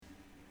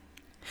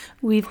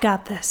We've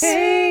got this.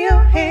 Hey yo,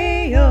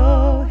 hey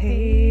yo,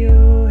 hey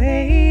yo,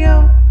 hey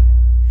yo.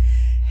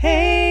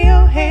 Hey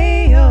yo,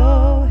 hey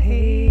yo,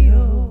 hey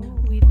yo.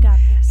 We've got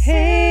this.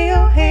 Hey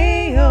yo,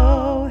 hey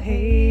yo,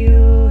 hey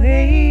yo,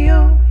 hey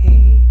yo,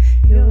 hey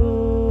yo.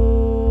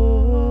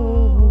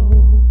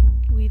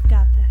 We've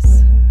got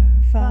this.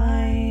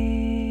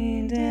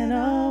 Finding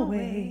a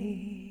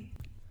way.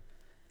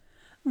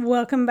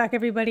 Welcome back,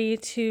 everybody,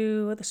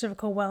 to the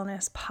Cervical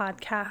Wellness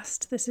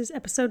Podcast. This is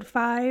episode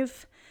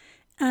 5,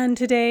 and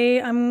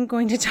today I'm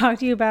going to talk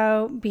to you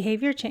about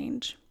behavior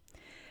change,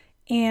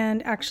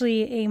 and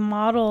actually a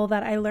model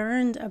that I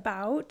learned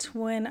about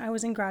when I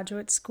was in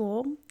graduate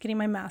school, getting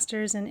my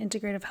master's in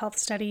integrative health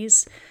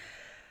studies,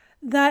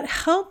 that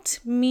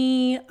helped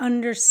me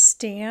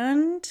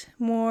understand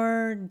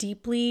more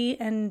deeply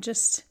and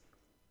just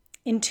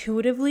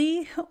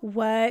intuitively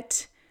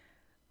what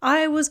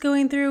I was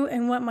going through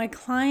and what my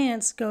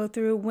clients go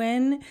through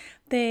when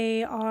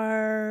they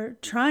are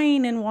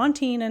trying and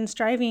wanting and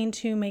striving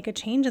to make a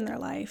change in their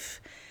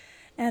life.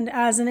 And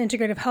as an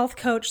integrative health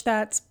coach,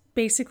 that's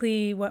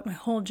basically what my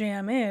whole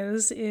jam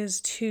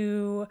is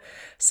to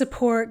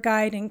support,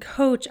 guide, and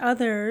coach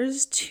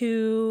others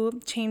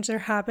to change their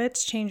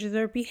habits, change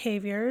their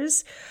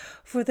behaviors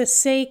for the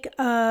sake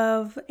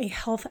of a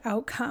health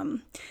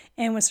outcome.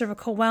 And with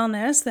cervical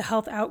wellness, the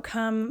health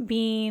outcome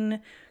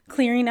being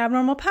clearing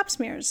abnormal pap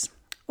smears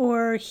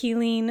or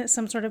healing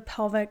some sort of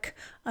pelvic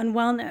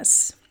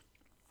unwellness.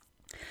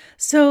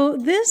 So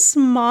this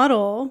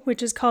model,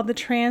 which is called the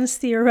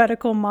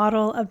Trans-Theoretical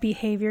Model of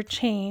Behavior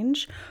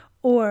Change,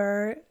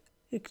 or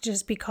it could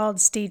just be called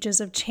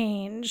Stages of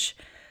Change,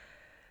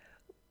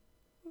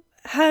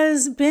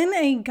 has been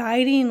a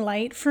guiding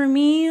light for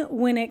me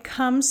when it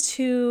comes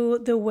to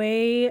the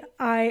way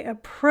I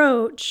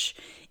approach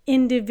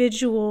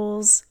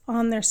individuals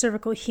on their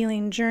cervical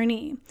healing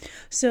journey.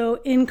 So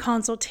in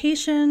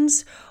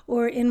consultations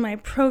or in my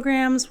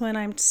programs when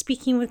I'm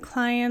speaking with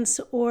clients,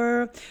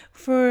 or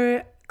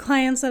for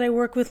clients that I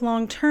work with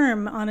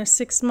long-term on a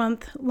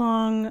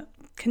 6-month-long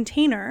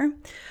container,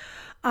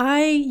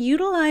 I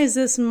utilize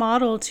this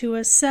model to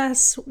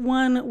assess,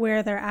 1,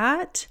 where they're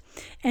at,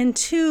 and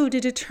 2, to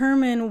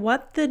determine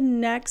what the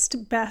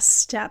next best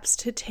steps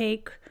to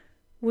take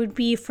would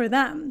be for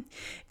them.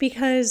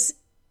 Because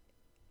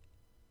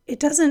it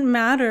doesn't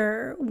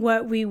matter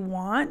what we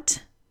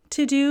want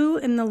to do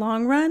in the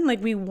long run.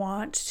 Like, we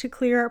want to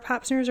clear our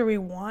pap smears, or we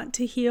want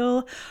to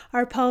heal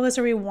our pelvis,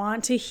 or we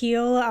want to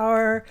heal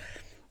our,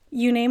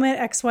 you name it,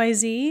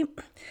 XYZ.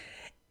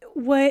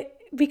 What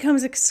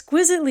becomes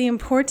exquisitely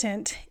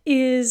important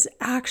is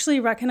actually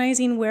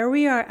recognizing where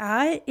we are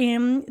at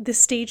in the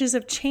stages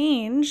of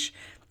change,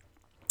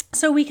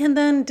 so we can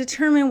then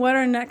determine what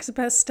our next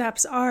best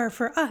steps are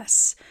for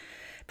us.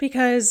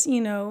 Because,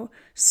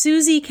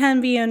 Susie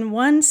can be in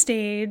one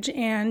stage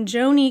and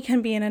Joni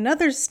can be in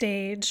another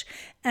stage,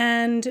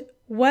 and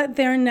what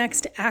their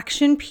next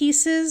action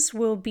pieces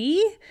will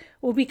be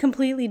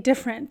completely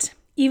different.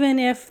 Even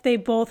if they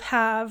both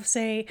have,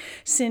 say,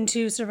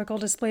 SIN2 cervical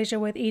dysplasia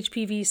with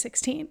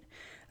HPV-16.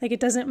 Like, it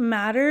doesn't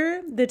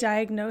matter the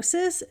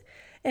diagnosis.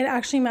 It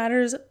actually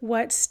matters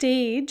what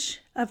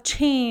stage of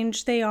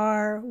change they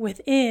are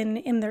within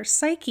in their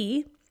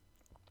psyche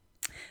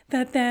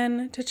that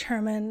then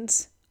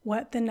determines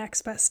what the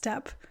next best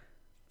step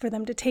for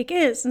them to take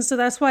is. And so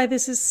that's why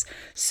this is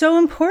so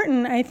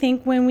important, I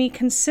think, when we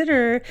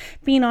consider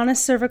being on a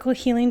cervical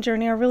healing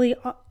journey, or really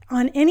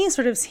on any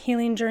sort of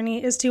healing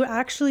journey, is to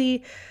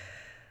actually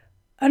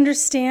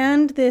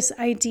understand this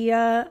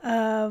idea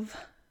of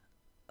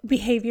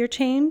behavior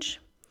change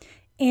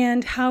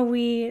and how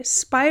we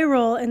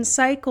spiral and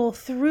cycle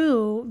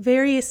through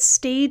various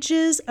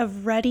stages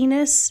of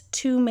readiness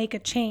to make a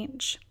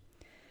change.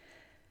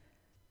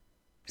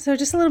 So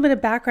just a little bit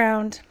of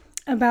background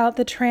about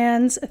the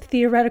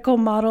Trans-Theoretical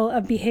Model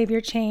of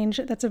Behavior Change.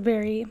 That's a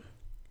very,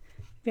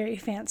 very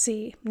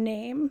fancy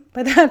name,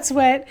 but that's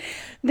what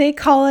they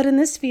call it in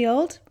this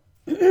field.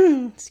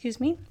 Excuse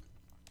me.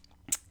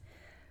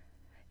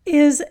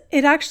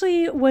 It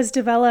actually was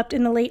developed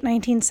in the late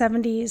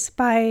 1970s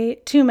by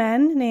 2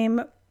 men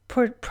named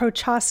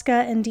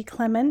Prochaska and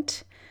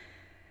DeClement.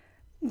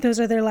 Those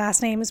are their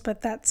last names,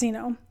 but that's,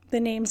 the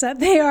names that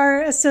they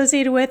are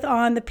associated with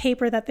on the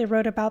paper that they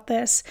wrote about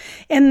this.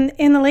 And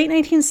in the late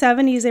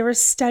 1970s, they were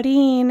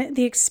studying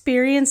the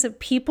experience of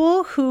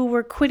people who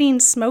were quitting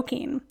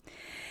smoking.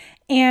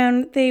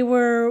 And they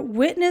were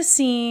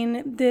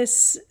witnessing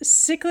this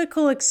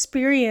cyclical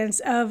experience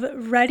of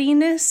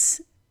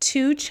readiness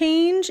to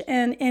change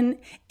and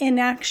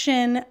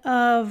inaction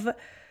of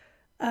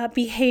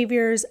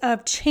behaviors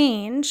of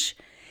change,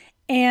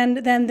 and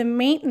then the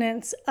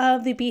maintenance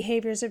of the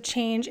behaviors of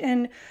change,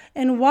 and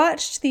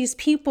watched these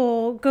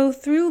people go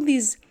through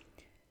these,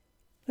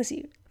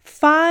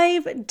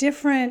 5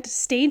 different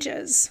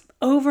stages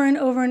over and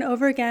over and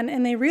over again.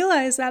 And they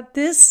realized that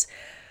this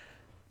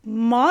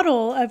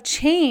model of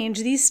change,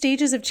 these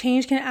stages of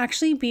change, can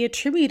actually be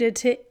attributed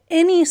to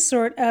any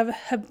sort of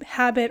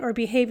habit or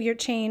behavior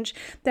change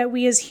that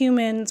we as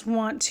humans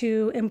want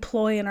to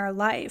employ in our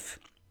life.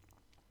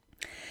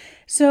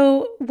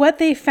 So what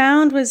they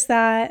found was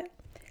that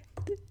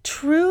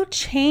true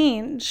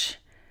change,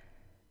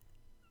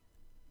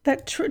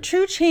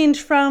 true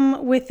change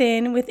from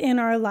within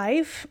our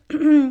life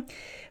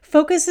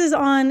focuses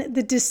on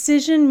the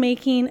decision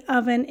making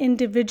of an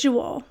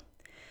individual.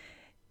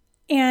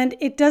 And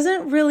it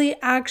doesn't really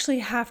actually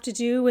have to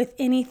do with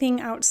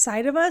anything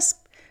outside of us,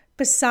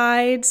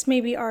 besides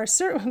maybe our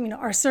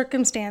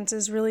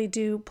circumstances really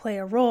do play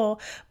a role,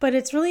 but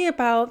it's really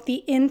about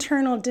the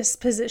internal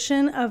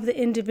disposition of the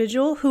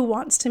individual who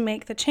wants to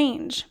make the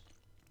change.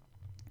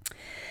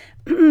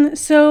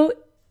 So,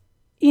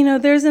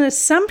 there's an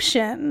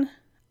assumption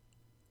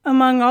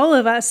among all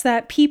of us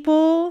that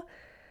people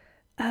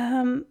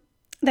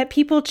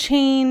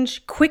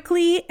change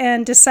quickly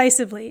and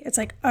decisively. It's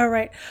like, all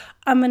right,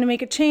 I'm going to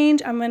make a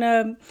change. I'm going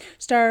to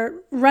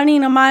start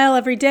running a mile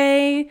every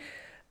day.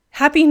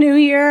 Happy New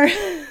Year.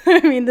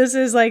 I mean, this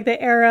is like the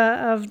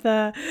era of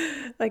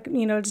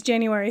it's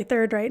January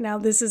 3rd right now.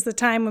 This is the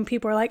time when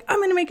people are like, I'm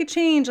going to make a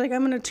change. Like,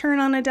 I'm going to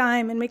turn on a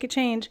dime and make a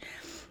change.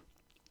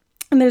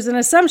 And there's an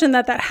assumption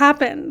that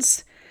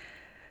happens,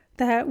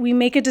 that we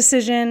make a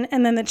decision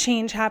and then the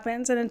change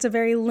happens, and it's a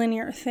very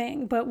linear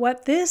thing. But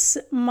what this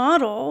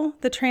model,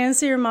 the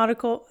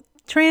trans-theoretical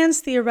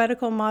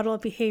model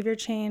of behavior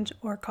change,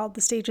 or called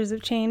the stages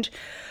of change,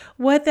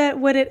 what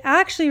it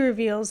actually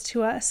reveals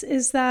to us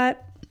is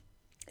that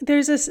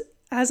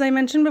as I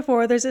mentioned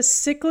before, there's a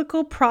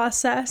cyclical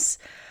process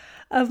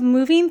of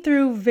moving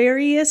through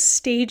various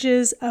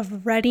stages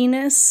of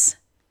readiness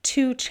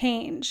to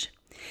change,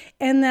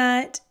 and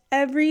that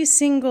every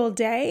single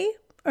day,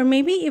 or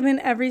maybe even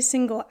every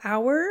single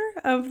hour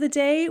of the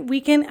day, we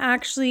can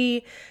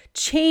actually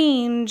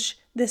change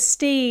the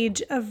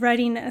stage of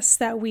readiness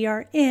that we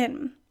are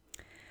in.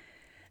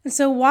 And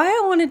so why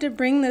I wanted to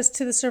bring this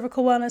to the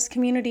cervical wellness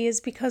community is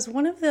because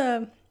one of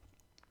the,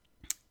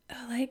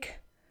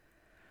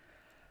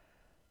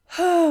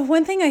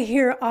 one thing I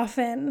hear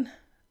often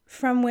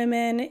from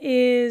women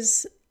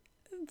is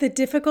the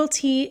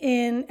difficulty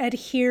in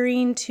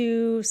adhering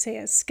to, say,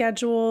 a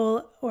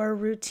schedule or a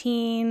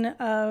routine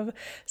of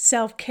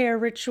self-care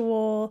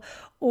ritual,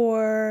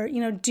 or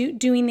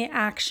doing the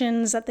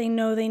actions that they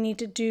know they need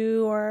to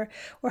do, or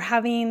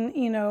having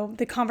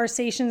the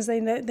conversations they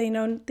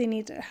know they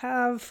need to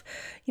have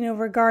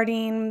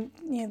regarding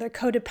their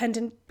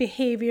codependent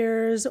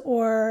behaviors,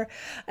 or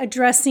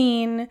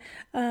addressing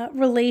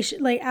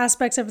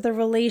aspects of the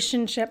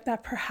relationship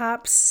that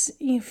perhaps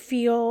you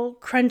feel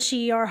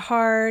crunchy or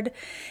hard.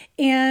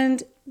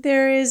 And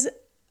there is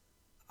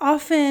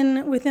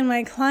often within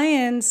my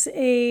clients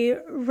a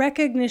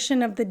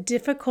recognition of the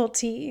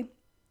difficulty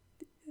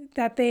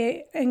that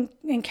they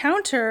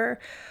encounter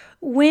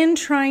when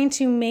trying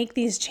to make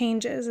these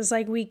changes. It's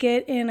like we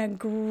get in a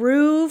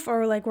groove,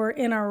 or like we're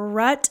in a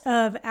rut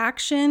of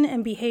action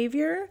and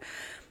behavior,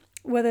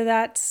 whether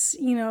that's,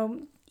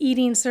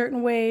 eating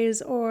certain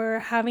ways, or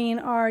having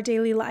our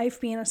daily life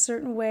be in a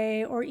certain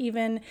way, or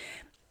even,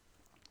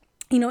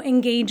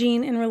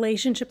 engaging in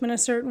relationship in a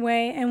certain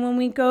way. And when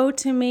we go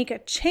to make a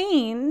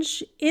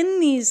change in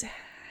these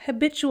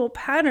habitual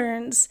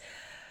patterns,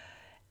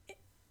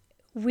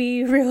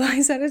 we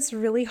realize that it's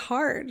really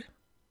hard.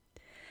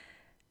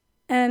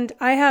 And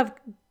I have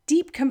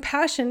deep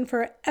compassion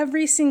for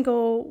every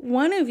single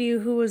one of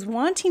you who is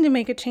wanting to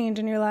make a change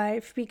in your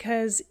life,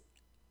 because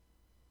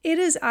it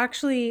is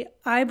actually,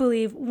 I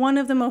believe, one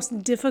of the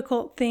most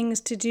difficult things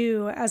to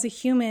do as a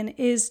human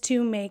is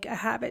to make a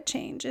habit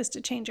change, is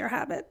to change your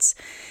habits.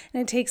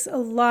 And it takes a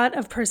lot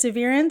of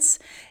perseverance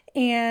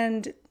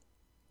and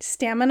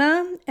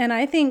stamina, and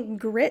I think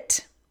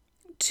grit,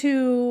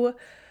 to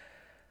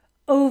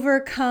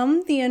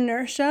overcome the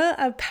inertia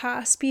of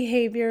past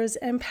behaviors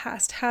and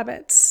past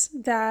habits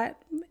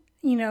that,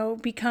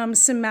 become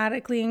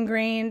somatically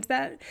ingrained,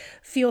 that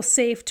feel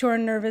safe to our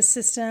nervous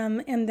system,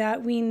 and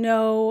that we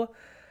know,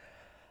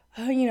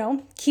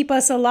 keep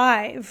us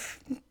alive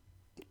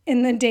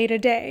in the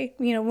day-to-day.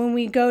 When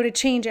we go to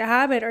change a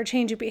habit or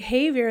change a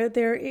behavior,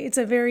 it's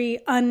a very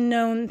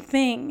unknown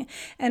thing.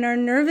 And our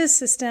nervous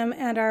system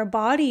and our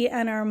body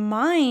and our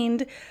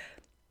mind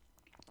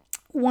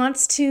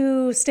wants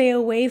to stay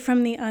away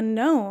from the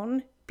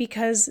unknown,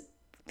 because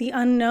the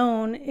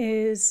unknown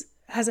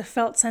has a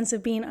felt sense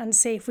of being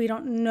unsafe. We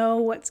don't know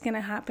what's going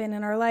to happen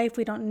in our life.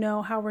 We don't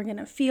know how we're going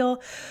to feel.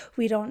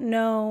 We don't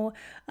know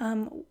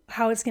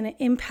how it's going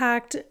to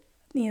impact,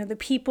 the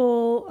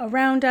people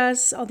around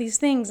us, all these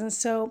things. And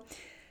so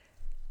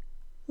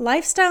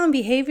lifestyle and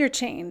behavior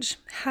change,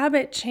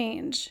 habit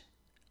change,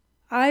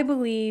 I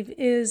believe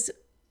is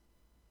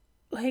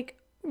like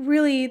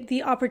really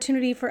the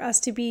opportunity for us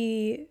to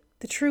be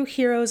the true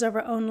heroes of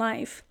our own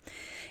life.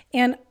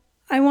 And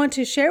I want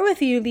to share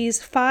with you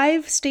these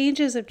 5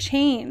 stages of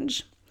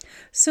change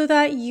so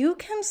that you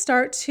can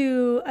start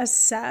to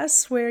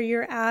assess where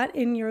you're at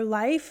in your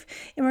life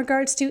in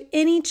regards to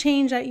any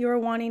change that you're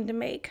wanting to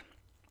make.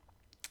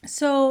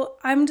 So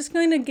I'm just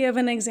going to give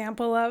an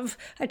example of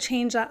a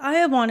change that I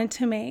have wanted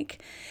to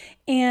make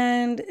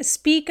and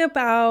speak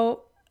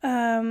about,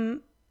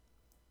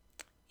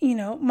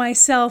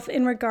 myself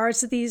in regards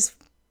to these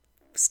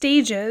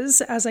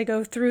stages as I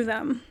go through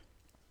them.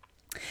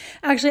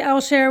 Actually,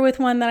 I'll share with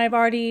one that I've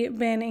already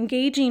been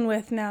engaging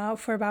with now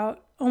for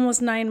about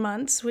almost 9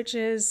 months, which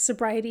is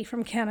sobriety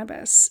from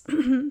cannabis.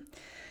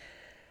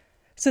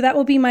 So that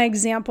will be my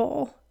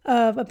example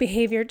of a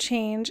behavior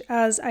change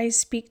as I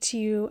speak to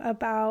you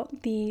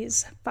about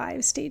these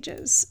 5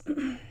 stages.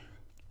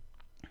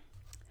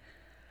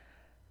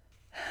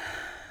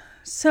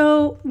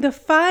 So the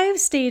 5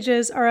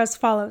 stages are as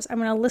follows. I'm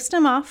going to list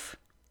them off,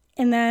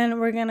 and then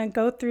we're going to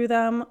go through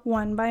them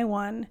one by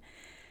one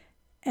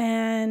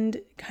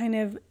and kind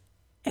of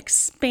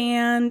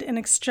expand and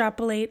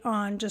extrapolate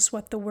on just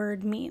what the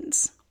word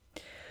means.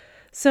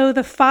 So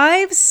the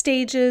 5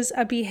 stages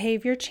of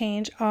behavior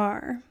change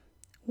are: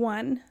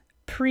 1,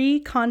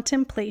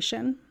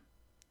 pre-contemplation;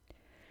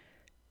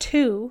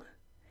 2,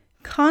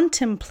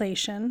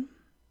 contemplation;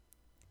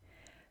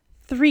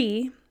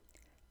 3,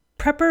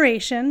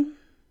 preparation;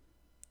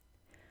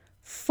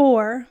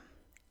 4,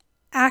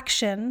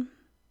 action;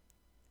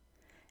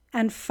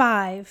 and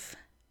 5,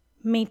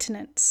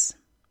 maintenance.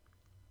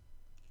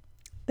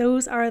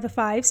 Those are the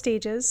 5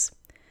 stages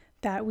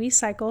that we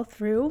cycle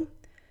through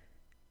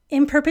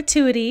in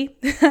perpetuity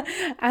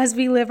as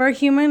we live our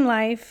human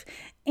life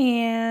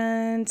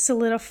and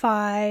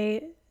solidify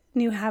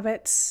new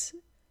habits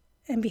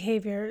and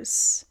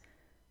behaviors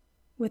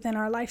within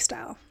our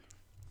lifestyle.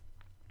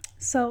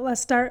 So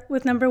let's start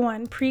with number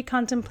 1,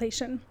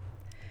 pre-contemplation.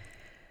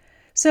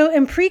 So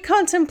in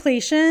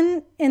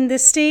pre-contemplation, in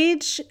this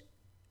stage,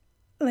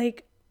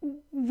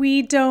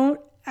 we don't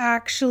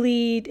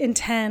actually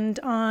intend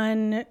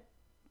on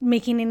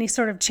making any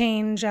sort of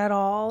change at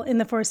all in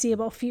the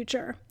foreseeable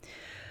future.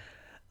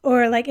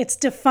 Or it's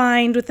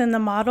defined within the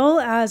model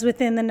as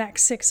within the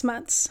next 6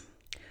 months.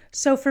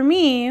 So for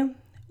me,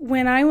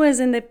 when I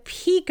was in the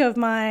peak of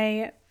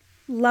my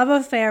love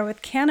affair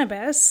with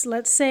cannabis,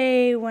 let's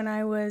say when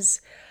I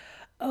was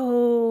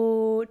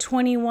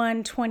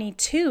 21,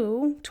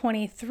 22,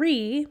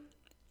 23,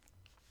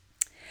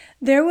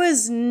 there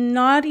was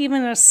not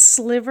even a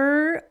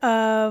sliver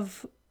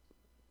of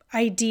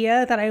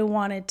idea that I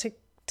wanted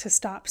to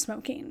stop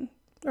smoking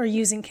or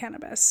using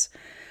cannabis.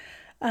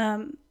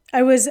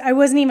 I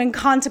wasn't even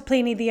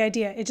contemplating the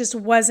idea. It just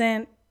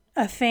wasn't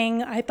a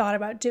thing I thought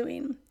about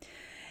doing.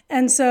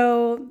 And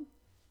so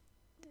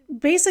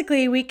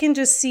basically we can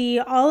just see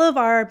all of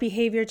our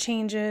behavior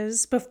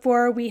changes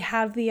before we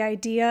have the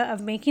idea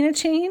of making a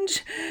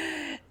change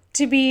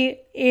to be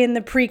in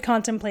the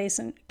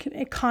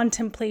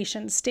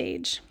contemplation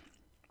stage.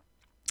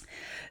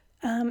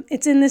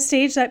 It's in this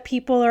stage that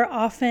people are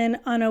often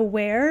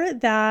unaware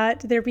that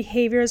their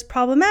behavior is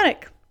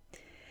problematic.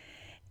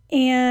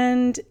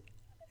 And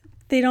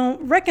they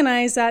don't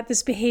recognize that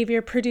this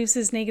behavior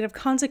produces negative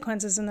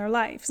consequences in their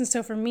lives. And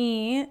so for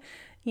me,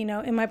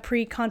 in my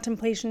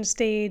pre-contemplation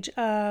stage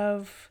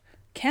of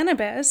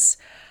cannabis,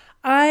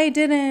 I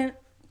didn't,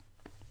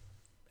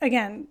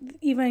 again,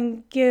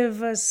 even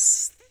give a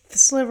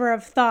sliver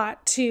of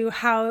thought to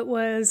how it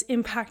was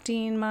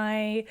impacting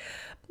my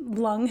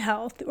lung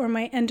health or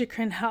my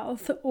endocrine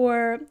health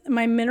or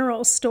my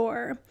mineral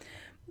store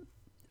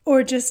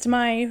or just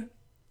my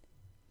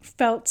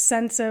felt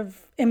sense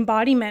of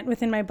embodiment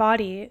within my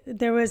body.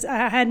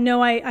 I had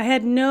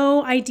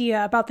no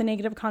idea about the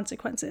negative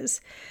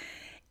consequences.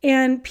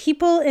 And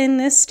people in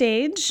this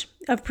stage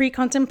of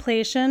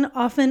pre-contemplation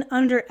often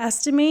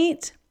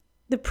underestimate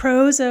the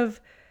pros of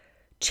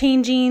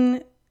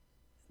changing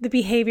the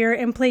behavior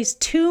and place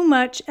too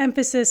much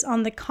emphasis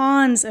on the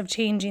cons of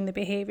changing the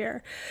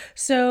behavior.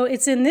 So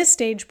it's in this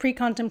stage,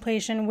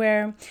 pre-contemplation,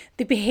 where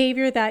the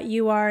behavior that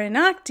you are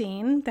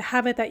enacting, the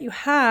habit that you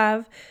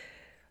have,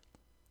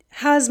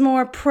 has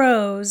more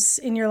pros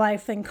in your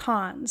life than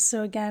cons.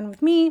 So again,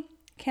 with me,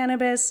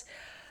 cannabis,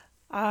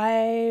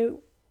 I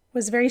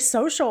was very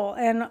social,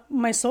 and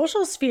my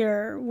social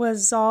sphere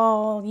was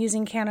all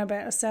using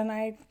cannabis, and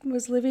I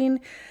was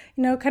living,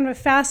 kind of a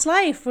fast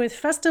life with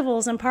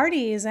festivals and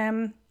parties,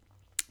 and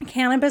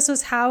cannabis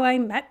was how I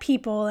met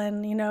people.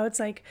 And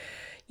it's like,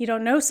 you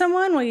don't know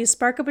someone, well, you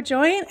spark up a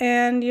joint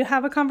and you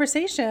have a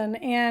conversation.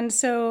 And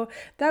so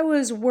that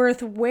was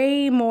worth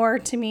way more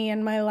to me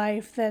in my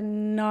life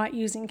than not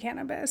using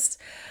cannabis.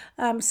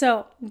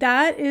 So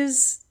that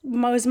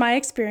was my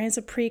experience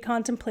of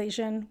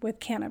pre-contemplation with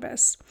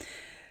cannabis.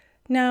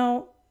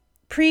 Now,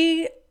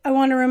 I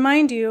want to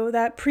remind you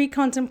that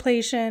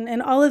pre-contemplation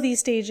and all of these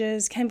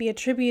stages can be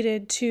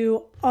attributed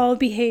to all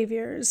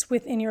behaviors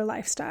within your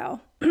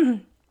lifestyle.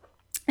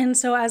 And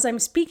so as I'm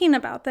speaking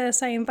about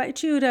this, I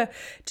invite you to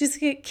just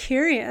get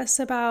curious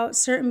about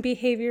certain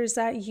behaviors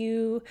that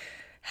you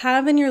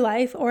have in your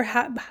life or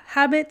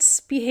habits,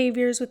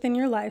 behaviors within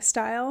your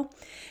lifestyle,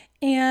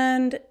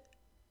 and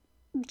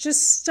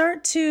just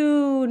start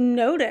to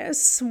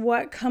notice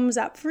what comes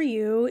up for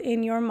you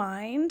in your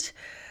mind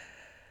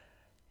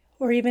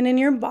or even in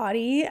your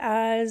body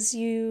as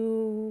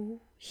you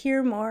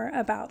hear more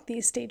about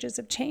these stages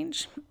of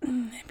change.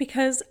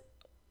 Because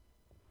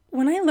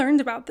when I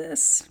learned about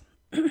this,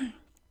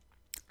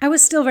 I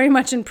was still very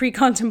much in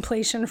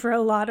pre-contemplation for a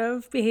lot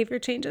of behavior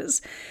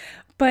changes.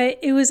 But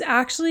it was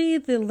actually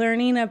the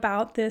learning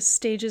about this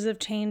stages of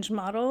change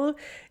model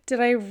did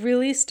I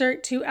really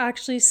start to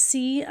actually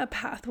see a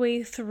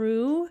pathway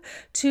through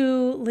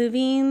to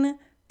living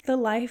the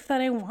life that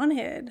I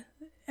wanted.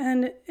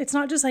 And it's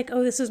not just like,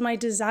 oh, this is my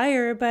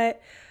desire,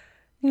 but,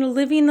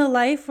 living the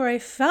life where I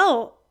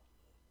felt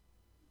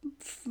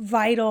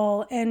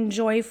vital and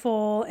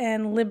joyful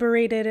and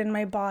liberated in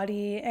my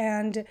body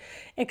and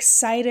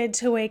excited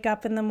to wake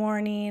up in the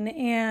morning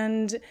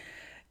and,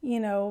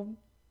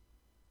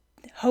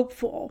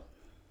 hopeful.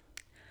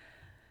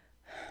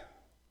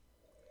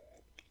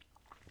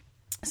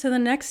 So the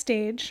next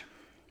stage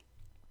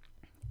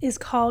is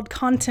called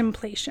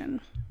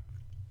contemplation.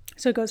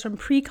 So it goes from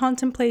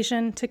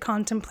pre-contemplation to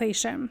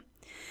contemplation.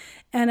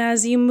 And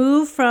as you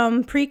move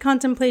from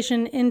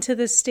pre-contemplation into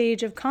the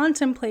stage of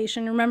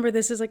contemplation, remember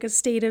this is like a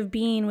state of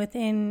being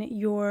within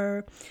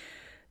your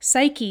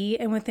psyche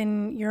and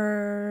within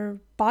your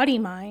body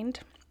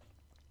mind.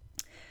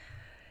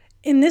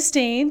 In this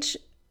stage,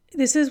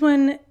 this is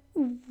when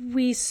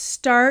we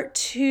start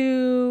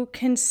to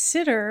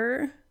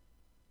consider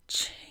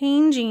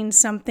changing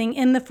something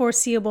in the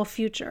foreseeable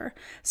future.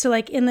 So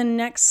like in the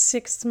next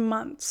 6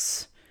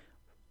 months,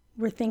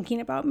 we're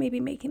thinking about maybe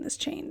making this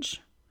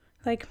change.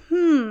 Like,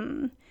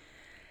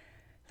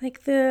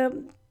 like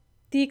the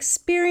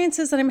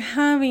experiences that I'm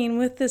having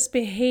with this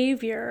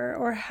behavior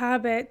or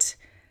habit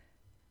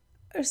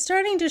are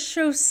starting to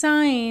show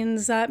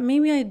signs that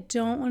maybe I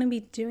don't want to be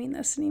doing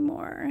this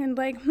anymore. And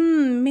like,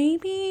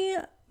 maybe,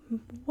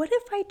 what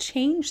if I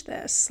change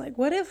this? Like,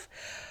 what if,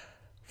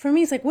 for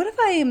me, it's like, what if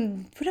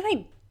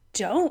I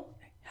don't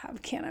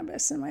have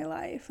cannabis in my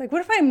life? Like, what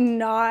if I'm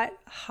not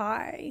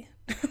high?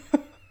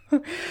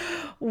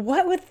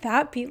 What would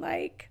that be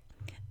like?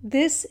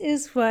 This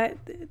is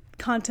what the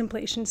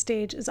contemplation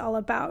stage is all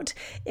about,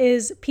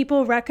 is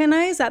people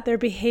recognize that their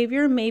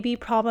behavior may be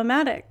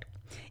problematic.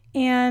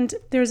 And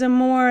there's a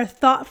more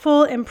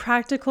thoughtful and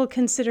practical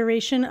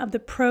consideration of the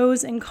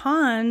pros and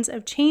cons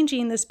of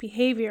changing this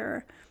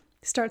behavior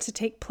starts to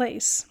take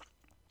place.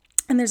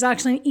 And there's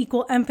actually an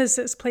equal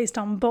emphasis placed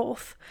on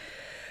both.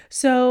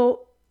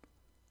 So,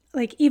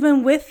 like,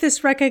 even with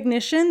this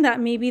recognition that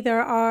maybe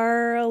there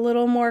are a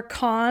little more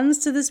cons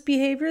to this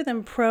behavior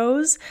than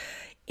pros,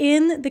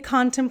 in the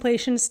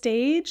contemplation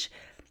stage,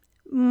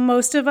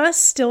 most of us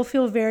still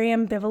feel very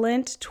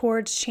ambivalent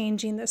towards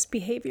changing this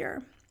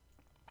behavior.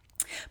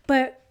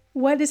 But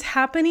what is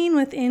happening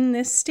within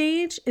this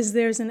stage is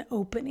there's an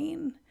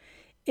opening.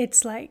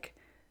 It's like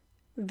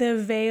the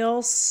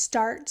veil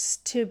starts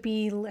to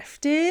be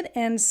lifted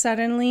and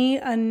suddenly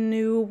a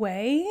new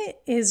way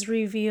is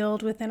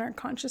revealed within our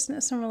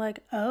consciousness. And we're like,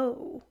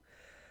 oh,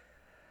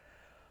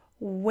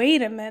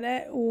 wait a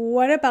minute,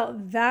 what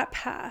about that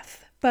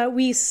path? But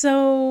we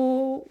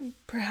so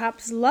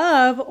perhaps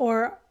love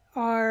or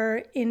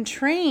are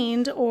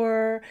entrained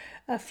or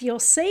feel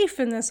safe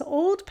in this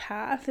old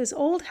path, this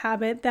old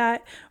habit,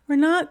 that we're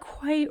not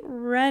quite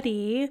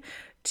ready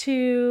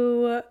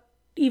to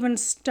even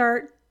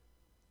start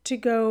to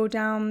go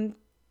down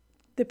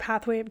the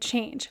pathway of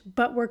change.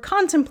 But we're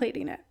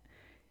contemplating it.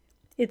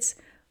 It's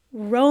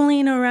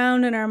rolling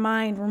around in our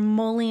mind. We're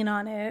mulling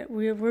on it.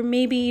 We're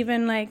maybe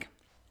even like,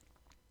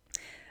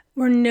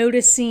 we're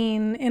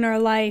noticing in our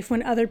life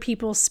when other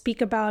people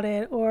speak about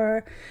it,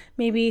 or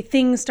maybe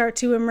things start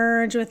to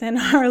emerge within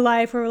our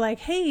life where we're like,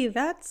 hey,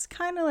 that's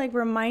kind of like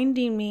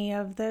reminding me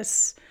of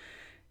this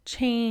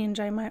change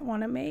I might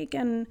want to make.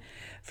 And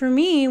for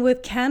me,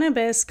 with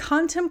cannabis,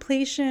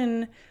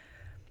 contemplation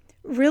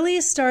really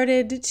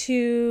started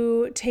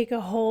to take a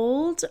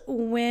hold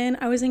when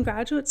I was in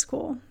graduate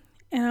school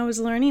and I was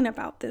learning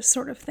about this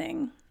sort of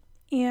thing.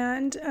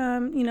 And,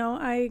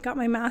 I got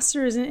my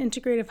master's in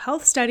integrative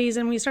health studies,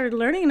 and we started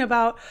learning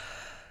about,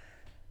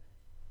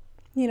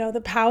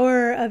 the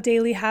power of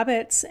daily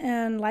habits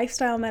and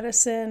lifestyle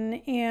medicine,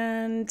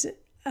 and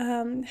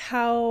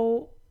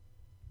how,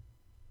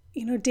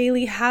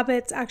 daily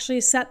habits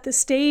actually set the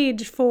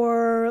stage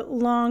for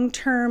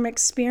long-term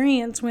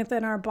experience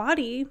within our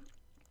body.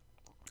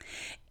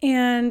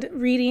 And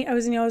I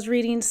was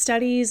reading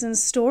studies and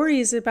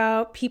stories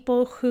about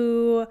people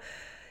who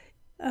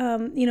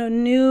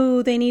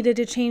knew they needed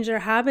to change their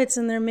habits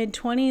in their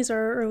mid-20s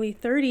or early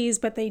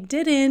 30s, but they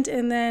didn't.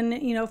 And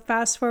then,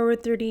 fast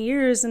forward 30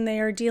 years and they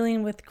are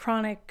dealing with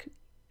chronic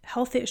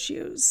health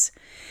issues.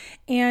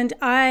 And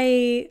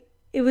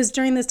it was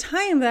during this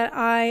time that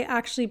I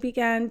actually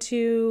began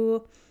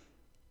to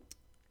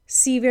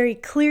see very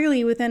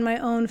clearly within my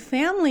own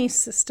family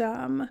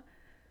system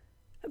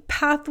a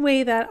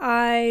pathway that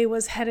I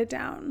was headed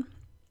down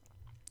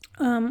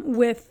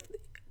with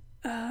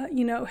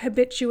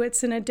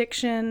habituates and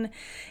addiction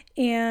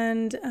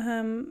and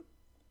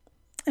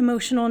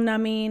emotional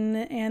numbing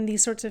and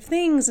these sorts of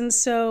things. And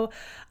so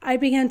I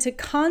began to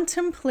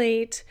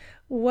contemplate,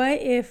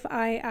 what if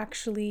I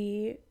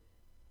actually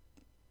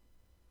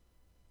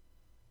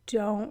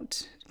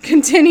don't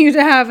continue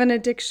to have an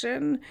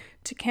addiction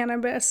to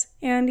cannabis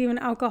and even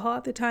alcohol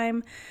at the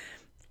time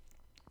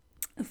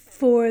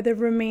for the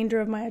remainder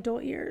of my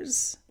adult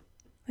years?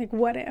 Like,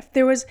 what if?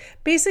 There was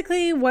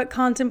basically what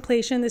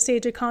contemplation, the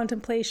stage of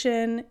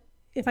contemplation,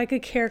 if I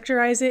could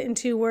characterize it in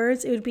 2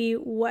 words, it would be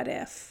what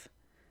if?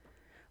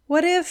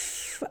 What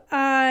if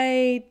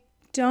I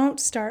don't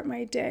start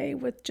my day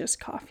with just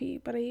coffee,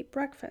 but I eat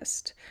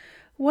breakfast?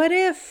 What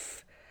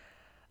if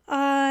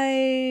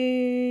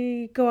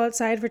I go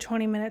outside for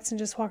 20 minutes and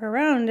just walk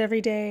around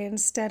every day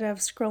instead of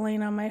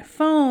scrolling on my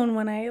phone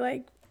when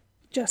I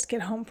just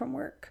get home from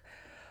work?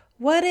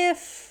 What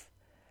if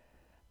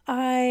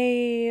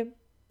I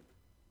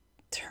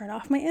turn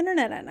off my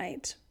internet at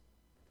night?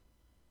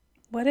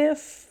 What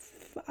if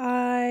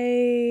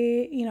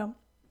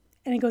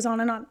and it goes on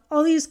and on.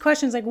 All these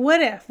questions like,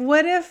 what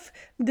if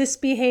this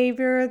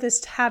behavior,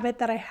 this habit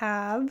that I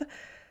have,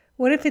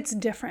 what if it's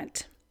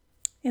different?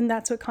 And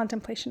that's what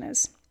contemplation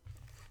is.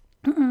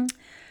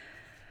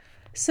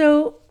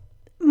 So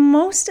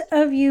most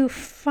of you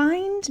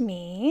find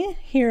me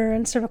here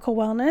in Cervical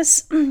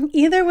Wellness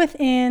either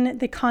within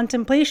the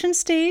contemplation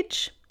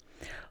stage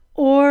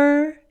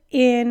or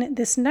in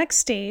this next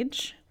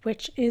stage,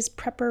 which is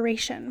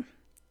preparation.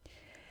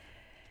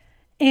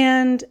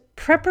 And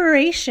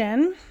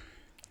preparation,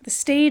 the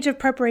stage of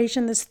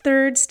preparation, this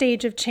 3rd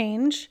stage of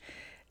change,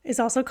 is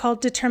also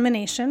called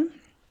determination.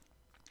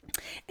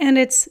 And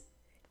it's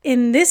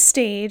in this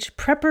stage,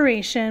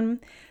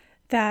 preparation,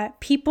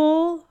 that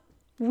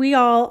we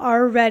all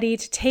are ready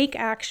to take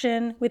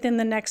action within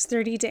the next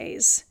 30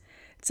 days.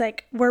 It's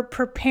like we're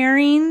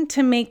preparing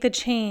to make the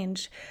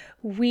change.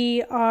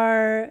 We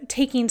are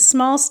taking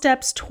small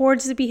steps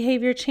towards the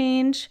behavior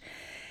change.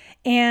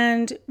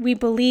 And we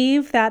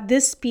believe that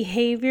this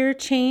behavior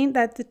change,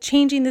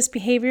 changing this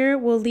behavior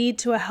will lead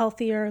to a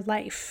healthier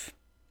life.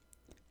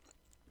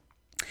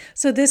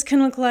 So this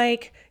can look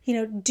like,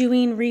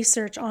 doing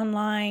research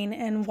online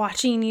and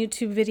watching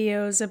YouTube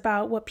videos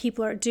about what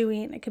people are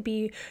doing. It could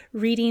be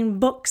reading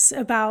books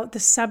about the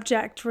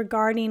subject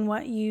regarding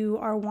what you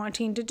are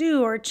wanting to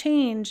do or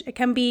change. It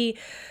can be,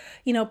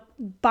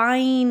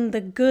 buying the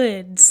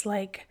goods,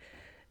 like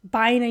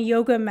buying a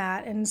yoga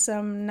mat and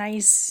some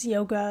nice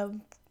yoga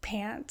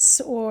pants,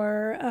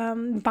 or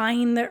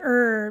buying the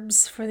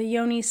herbs for the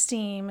yoni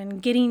steam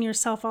and getting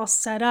yourself all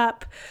set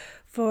up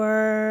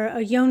for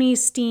a yoni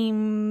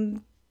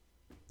steam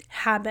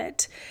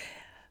habit.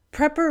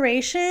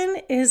 Preparation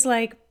is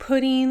like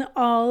putting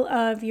all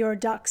of your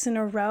ducks in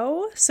a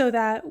row so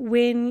that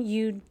when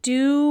you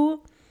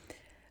do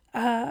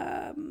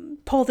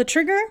pull the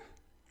trigger,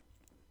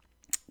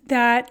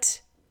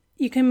 that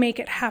you can make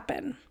it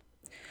happen.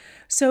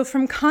 So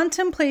from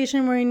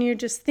contemplation, when you're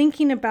just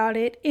thinking about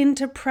it,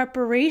 into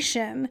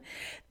preparation,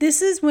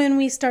 this is when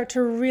we start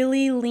to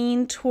really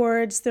lean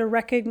towards the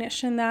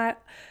recognition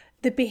that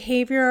the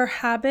behavior or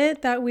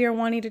habit that we are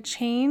wanting to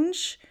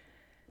change,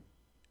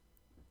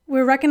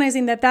 we're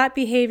recognizing that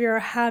behavior or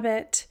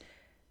habit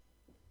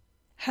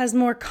has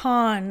more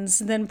cons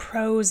than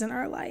pros in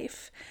our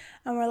life.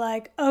 And we're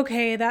like,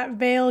 okay, that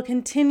veil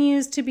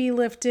continues to be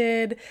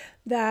lifted.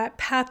 That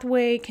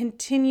pathway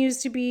continues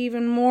to be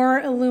even more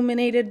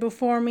illuminated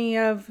before me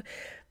of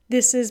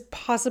this is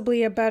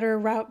possibly a better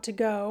route to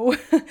go.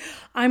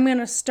 I'm going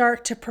to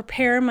start to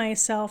prepare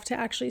myself to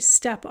actually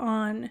step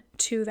on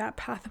to that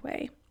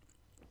pathway.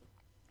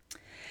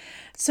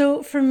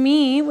 So for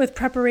me, with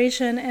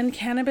preparation and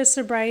cannabis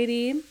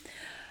sobriety,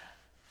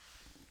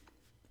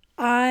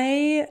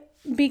 I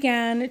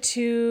began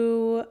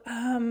to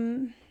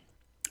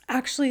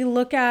actually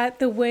look at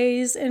the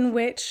ways in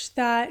which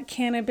that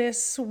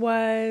cannabis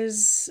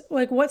was,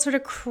 like what sort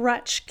of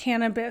crutch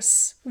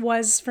cannabis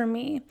was for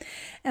me.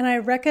 And I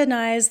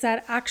recognized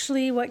that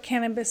actually what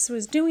cannabis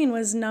was doing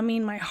was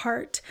numbing my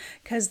heart,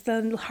 because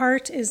the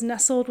heart is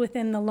nestled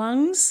within the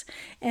lungs.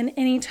 And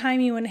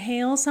anytime you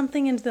inhale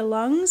something into the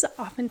lungs,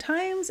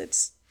 oftentimes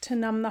it's to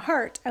numb the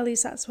heart. At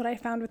least that's what I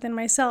found within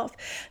myself.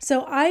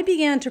 So I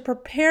began to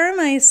prepare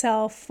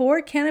myself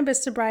for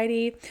cannabis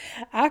sobriety,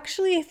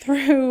 actually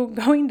through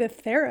going to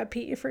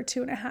therapy for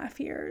 2.5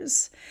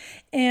 years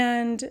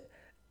and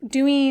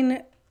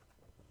doing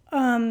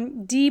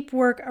deep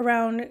work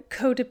around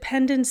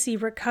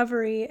codependency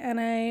recovery.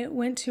 And I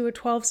went to a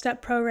 12-step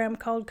program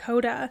called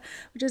CODA,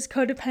 which is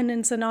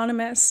Codependence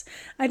Anonymous.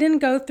 I didn't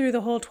go through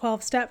the whole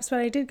 12 steps, but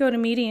I did go to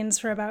meetings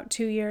for about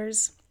 2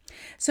 years.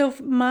 So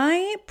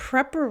my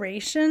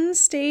preparation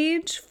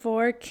stage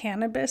for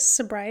cannabis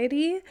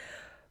sobriety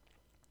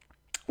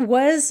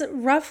was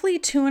roughly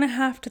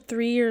 2.5 to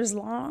 3 years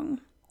long,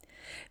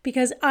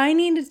 because I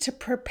needed to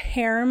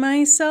prepare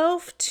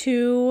myself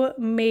to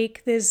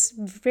make this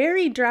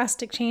very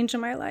drastic change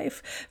in my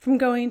life, from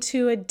going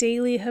to a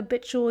daily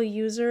habitual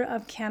user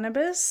of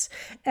cannabis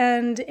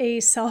and a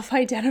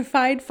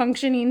self-identified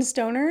functioning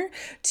stoner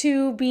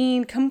to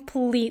being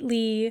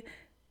completely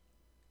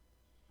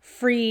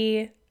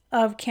free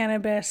of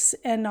cannabis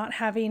and not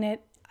having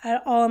it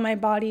at all in my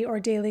body or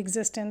daily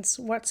existence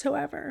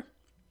whatsoever.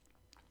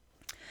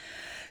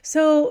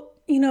 So,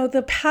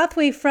 the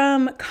pathway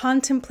from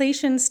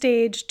contemplation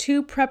stage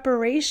to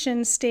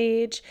preparation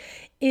stage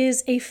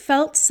is a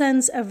felt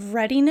sense of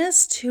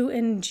readiness to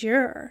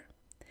endure.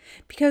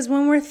 Because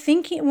when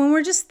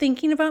we're just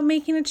thinking about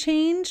making a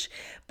change,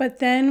 but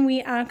then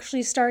we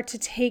actually start to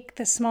take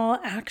the small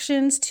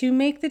actions to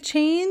make the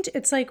change,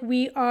 it's like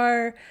we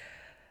are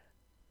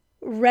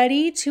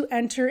ready to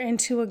enter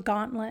into a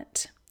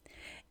gauntlet.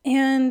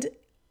 And,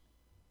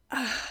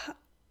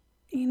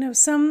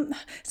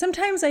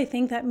 sometimes I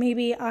think that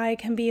maybe I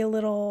can be a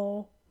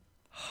little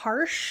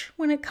harsh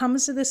when it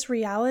comes to this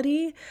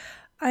reality.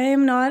 I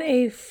am not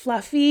a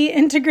fluffy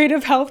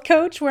integrative health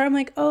coach where I'm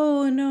like,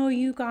 oh no,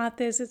 you got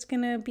this. It's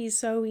going to be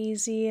so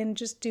easy and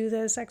just do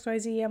this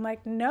XYZ. I'm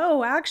like,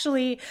 no,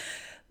 actually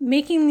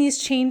making these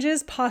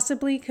changes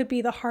possibly could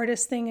be the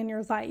hardest thing in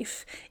your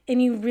life.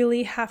 And you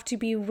really have to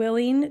be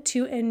willing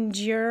to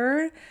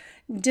endure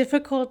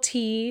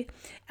difficulty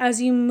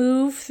as you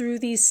move through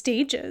these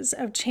stages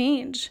of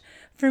change.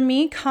 For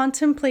me,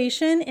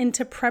 contemplation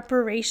into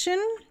preparation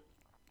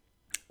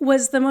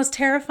was the most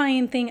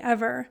terrifying thing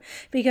ever,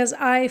 because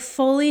I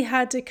fully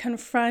had to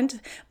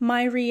confront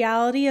my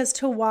reality as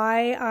to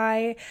why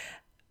I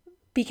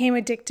became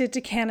addicted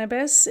to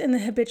cannabis and the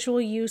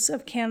habitual use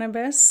of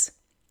cannabis,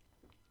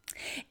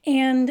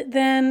 and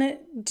then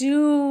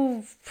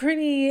do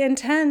pretty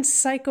intense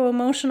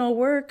psycho-emotional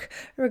work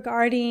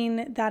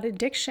regarding that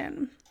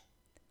addiction.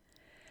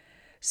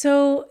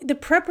 So the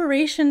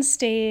preparation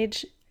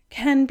stage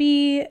can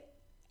be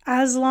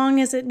as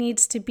long as it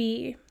needs to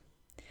be.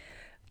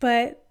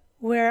 But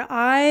where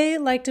I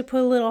like to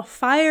put a little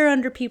fire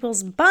under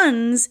people's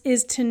buns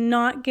is to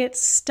not get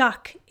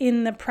stuck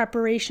in the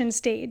preparation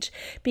stage,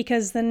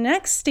 because the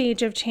next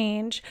stage of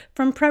change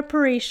from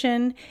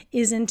preparation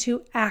is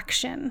into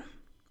action.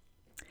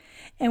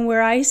 And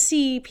where I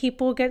see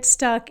people get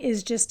stuck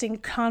is just in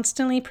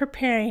constantly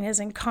preparing, is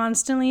in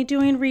constantly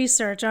doing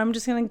research. I'm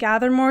just going to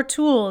gather more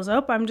tools.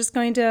 I'm just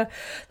going to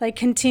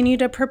continue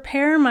to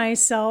prepare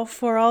myself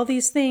for all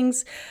these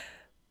things.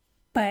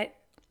 But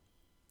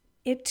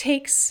it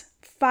takes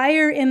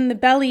fire in the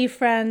belly,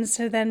 friends,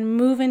 to then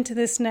move into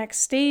this next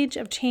stage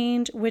of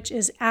change, which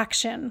is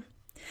action.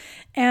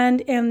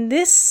 And in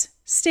this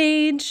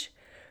stage,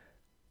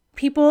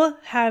 people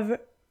have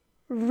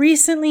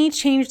recently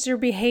changed their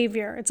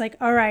behavior. It's like,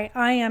 all right,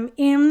 I am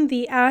in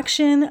the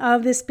action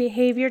of this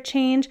behavior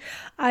change.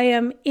 I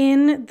am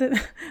in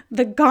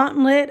the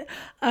gauntlet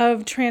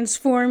of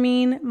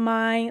transforming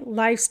my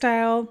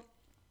lifestyle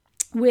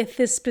with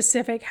this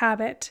specific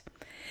habit.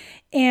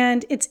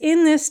 And it's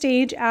in this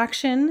stage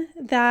action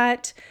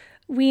that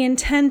we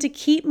intend to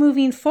keep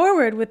moving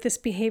forward with this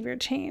behavior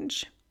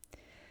change.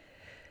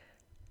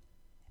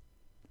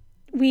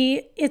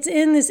 It's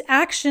in this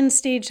action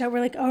stage that we're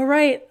like, all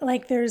right,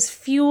 there's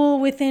fuel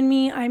within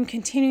me. I'm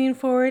continuing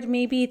forward.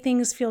 Maybe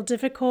things feel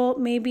difficult.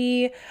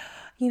 Maybe,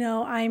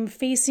 I'm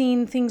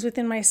facing things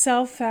within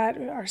myself that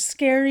are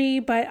scary,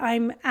 but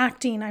I'm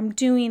acting. I'm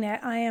doing it.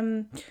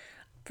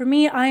 For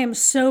me, I am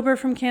sober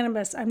from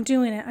cannabis. I'm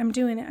doing it. I'm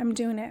doing it. I'm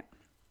doing it.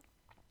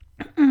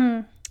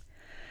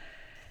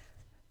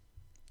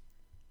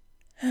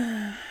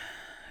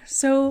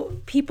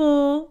 So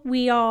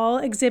we all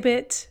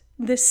exhibit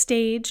this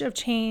stage of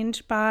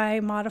change by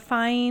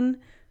modifying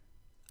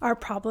our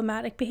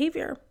problematic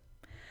behavior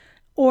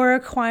or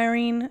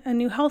acquiring a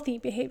new healthy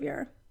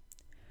behavior.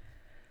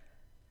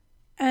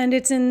 And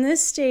it's in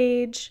this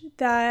stage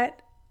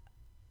that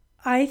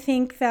I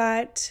think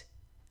that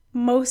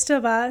most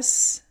of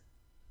us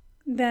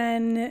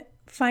then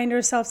find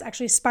ourselves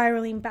actually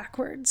spiraling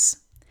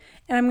backwards.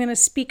 And I'm going to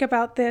speak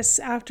about this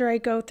after I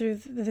go through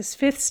this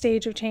fifth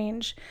stage of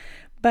change.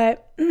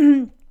 But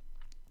the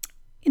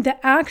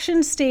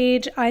action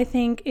stage, I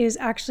think, is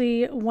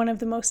actually one of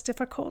the most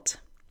difficult.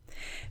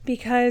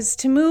 Because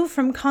to move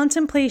from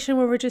contemplation,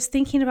 where we're just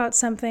thinking about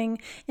something,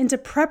 into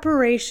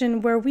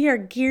preparation, where we are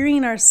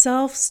gearing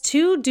ourselves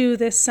to do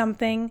this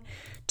something,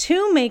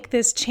 to make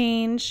this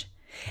change,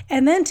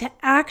 and then to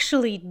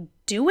actually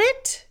do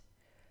it,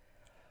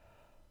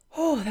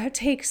 that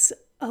takes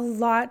a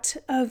lot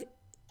of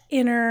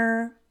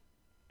inner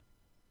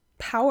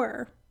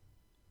power.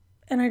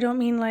 And I don't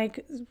mean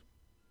like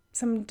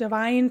some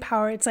divine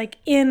power. It's like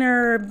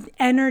inner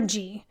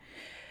energy.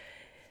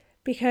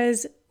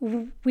 Because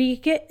we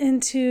get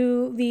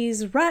into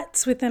these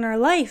ruts within our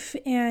life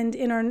and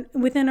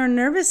within our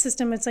nervous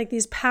system. It's like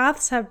these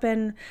paths have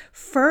been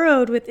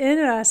furrowed within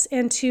us,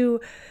 and to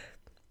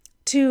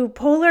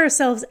pull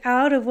ourselves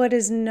out of what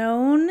is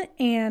known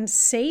and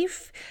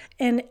safe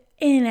and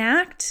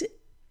act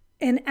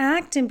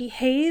and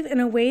behave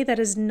in a way that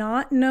is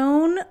not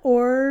known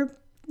or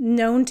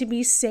known to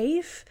be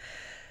safe,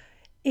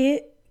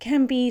 it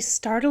can be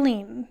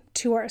startling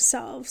to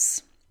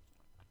ourselves.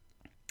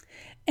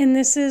 And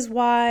this is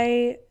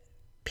why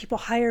people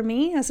hire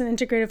me as an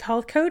integrative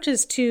health coach,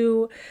 is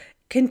to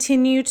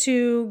continue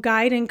to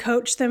guide and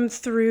coach them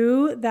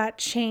through that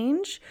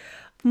change.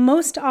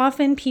 Most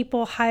often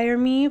people hire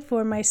me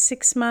for my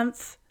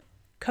 6-month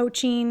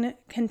coaching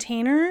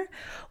container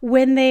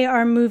when they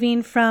are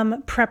moving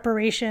from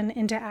preparation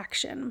into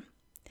action.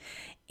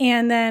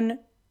 And then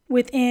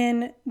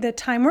within the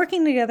time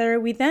working together,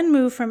 we then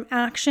move from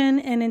action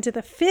and into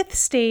the 5th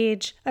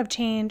stage of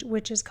change,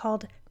 which is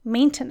called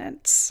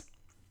maintenance.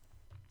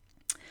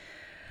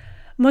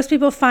 Most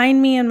people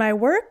find me in my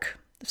work,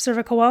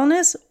 cervical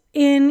wellness,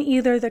 in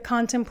either the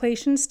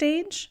contemplation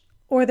stage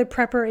or the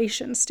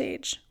preparation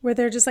stage, where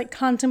they're just like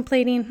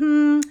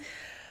contemplating,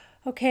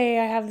 okay,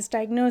 I have this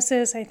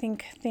diagnosis. I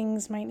think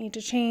things might need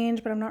to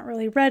change, but I'm not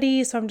really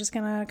ready. So I'm just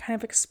going to kind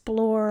of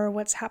explore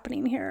what's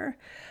happening here.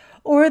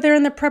 Or they're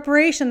in the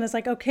preparation that's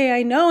like, okay,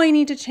 I know I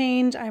need to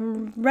change.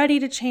 I'm ready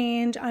to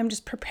change. I'm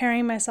just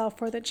preparing myself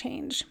for the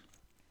change.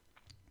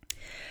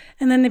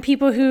 And then the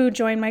people who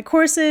join my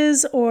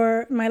courses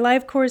or my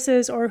live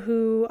courses or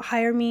who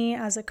hire me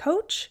as a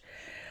coach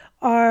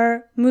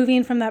are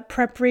moving from that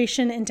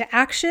preparation into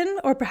action,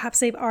 or perhaps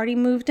they've already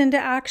moved into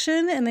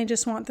action and they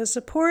just want the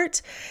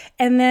support.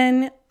 And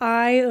then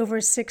I, over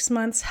 6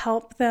 months,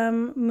 help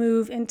them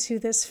move into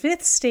this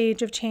 5th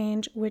stage of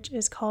change, which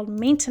is called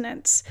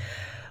maintenance,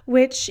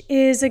 which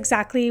is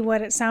exactly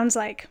what it sounds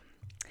like.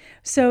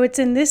 So it's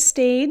in this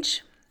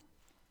stage,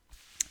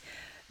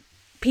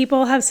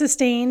 people have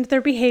sustained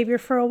their behavior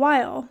for a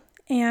while.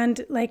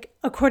 And like,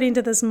 according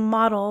to this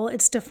model,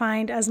 it's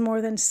defined as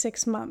more than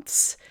 6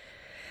 months.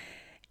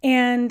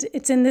 And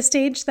it's in this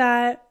stage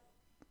that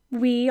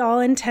we all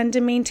intend to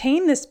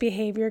maintain this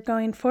behavior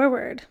going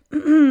forward.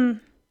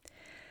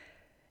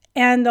 And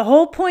the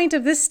whole point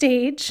of this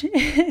stage,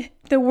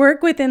 the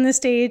work within the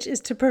stage, is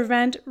to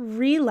prevent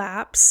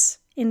relapse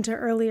into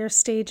earlier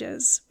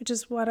stages, which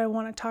is what I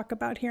want to talk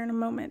about here in a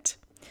moment.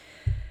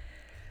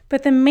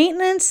 But the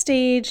maintenance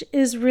stage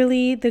is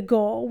really the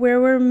goal,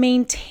 where we're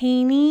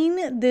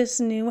maintaining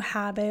this new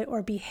habit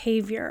or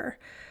behavior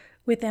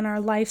within our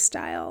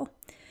lifestyle.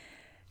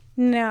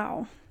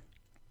 Now,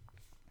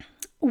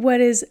 what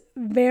is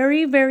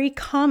very, very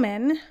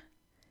common,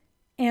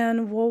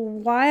 and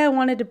why I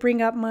wanted to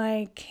bring up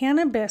my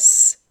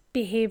cannabis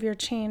behavior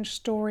change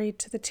story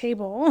to the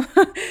table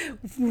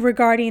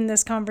regarding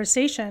this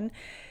conversation,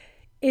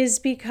 is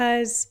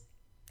because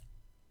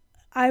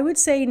I would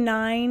say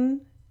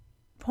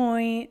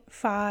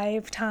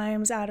 9.5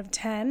 times out of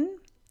 10,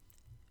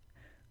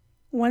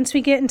 once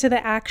we get into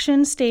the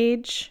action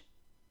stage,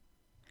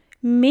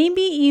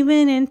 maybe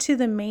even into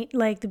the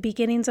the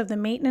beginnings of the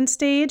maintenance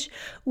stage,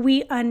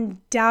 we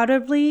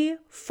undoubtedly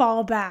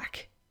fall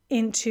back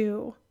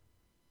into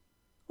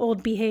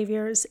old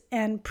behaviors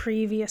and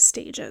previous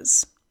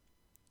stages.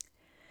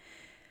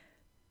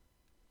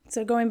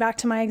 So going back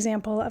to my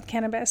example of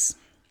cannabis,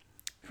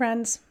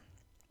 friends,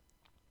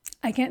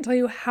 I can't tell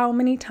you how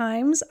many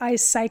times I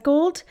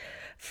cycled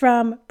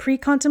from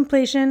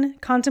pre-contemplation,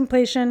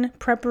 contemplation,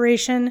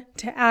 preparation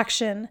to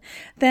action.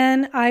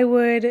 Then I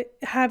would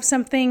have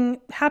something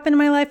happen in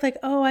my life like,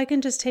 oh, I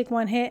can just take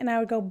one hit, and I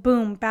would go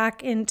boom,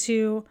 back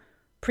into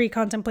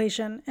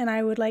pre-contemplation. And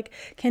I would like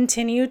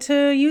continue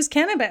to use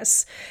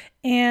cannabis.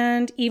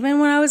 And even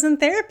when I was in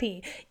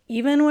therapy,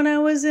 even when I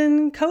was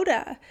in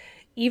CODA,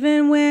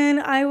 even when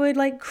I would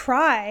like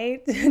cry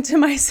to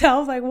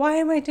myself, like, why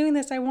am I doing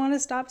this? I want to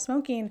stop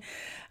smoking.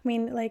 I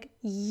mean, like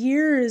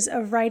years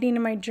of writing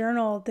in my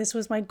journal, this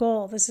was my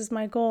goal. This is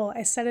my goal.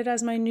 I set it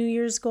as my New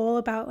Year's goal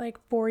about like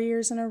 4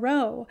 years in a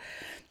row.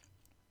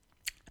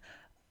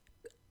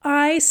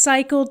 I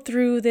cycled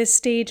through this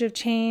stage of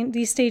change,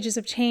 these stages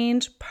of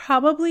change,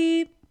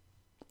 probably,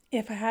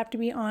 if I have to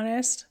be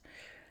honest,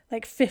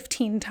 like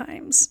 15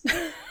 times.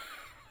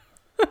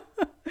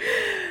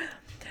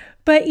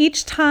 But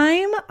each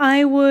time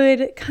I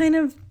would kind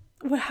of,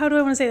 how do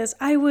I want to say this?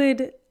 I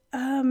would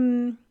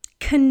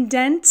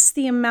condense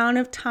the amount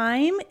of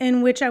time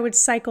in which I would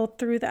cycle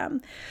through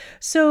them.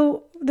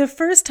 So the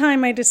first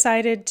time I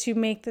decided to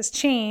make this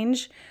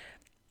change,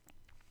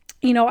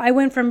 I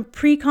went from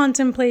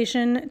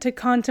pre-contemplation to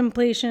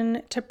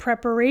contemplation to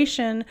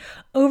preparation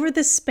over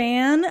the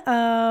span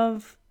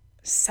of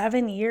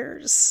 7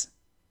 years.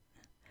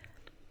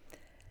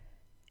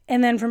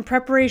 And then from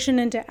preparation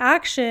into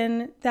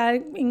action, that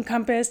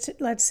encompassed,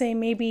 let's say,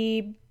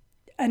 maybe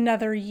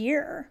another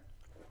year.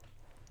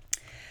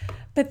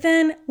 But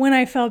then when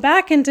I fell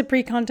back into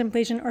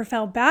pre-contemplation or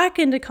fell back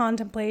into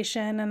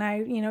contemplation and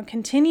I,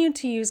 continued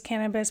to use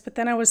cannabis, but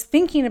then I was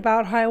thinking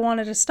about how I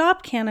wanted to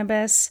stop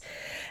cannabis,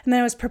 and then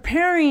I was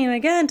preparing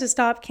again to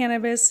stop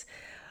cannabis,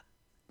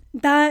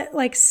 that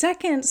like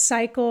second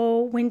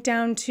cycle went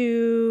down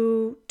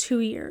to 2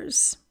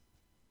 years.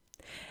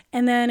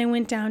 And then it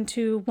went down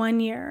to 1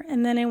 year,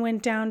 and then it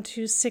went down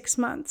to 6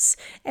 months.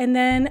 And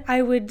then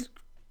I would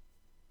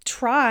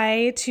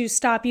try to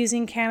stop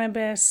using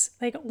cannabis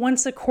like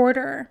once a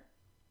quarter.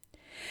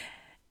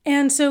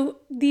 And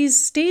so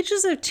these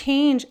stages of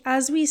change,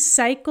 as we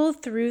cycle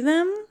through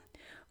them,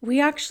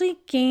 we actually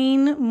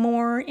gain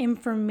more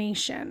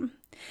information.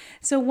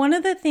 So one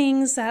of the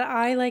things that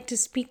I like to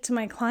speak to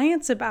my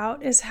clients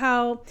about is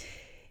how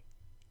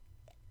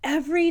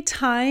every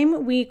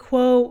time we,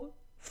 quote,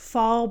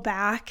 fall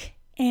back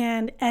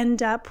and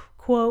end up,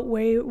 quote,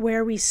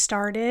 where we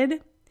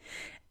started,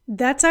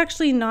 that's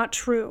actually not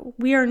true.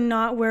 We are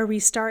not where we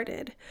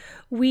started.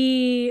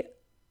 We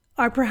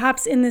are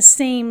perhaps in the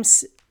same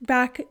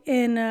back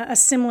in a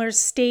similar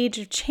stage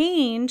of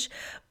change,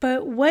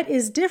 but what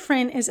is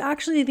different is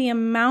actually the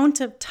amount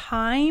of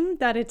time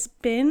that it's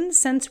been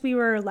since we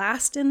were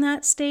last in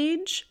that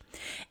stage,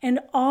 and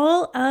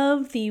all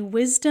of the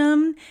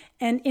wisdom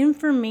and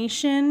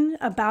information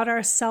about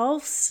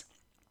ourselves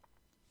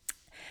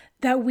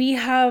that we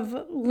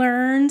have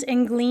learned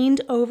and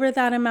gleaned over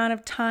that amount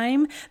of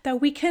time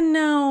that we can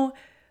now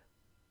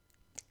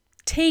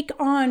take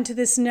on to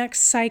this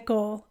next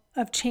cycle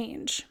of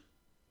change.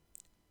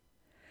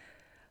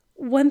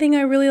 One thing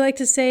I really like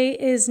to say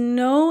is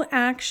no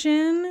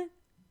action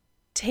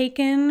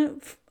taken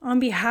on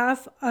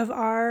behalf of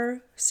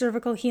our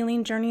cervical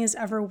healing journey is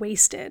ever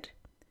wasted.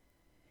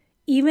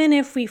 Even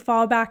if we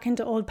fall back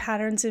into old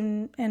patterns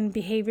and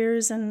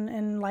behaviors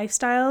and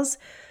lifestyles,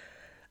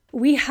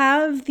 we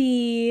have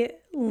the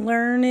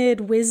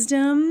learned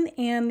wisdom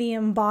and the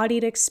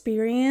embodied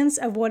experience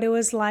of what it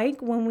was like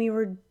when we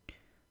were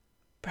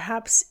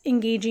perhaps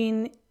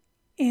engaging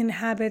in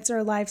habits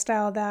or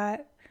lifestyle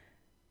that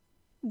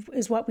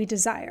is what we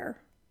desire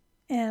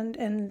and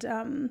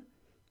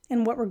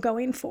what we're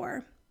going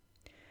for.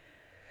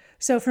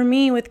 So for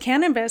me with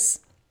cannabis,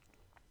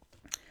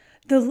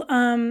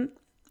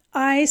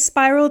 I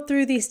spiraled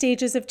through these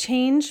stages of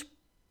change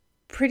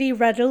pretty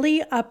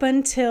readily up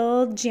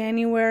until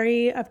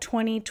January of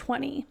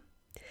 2020.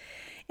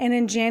 And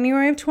in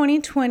January of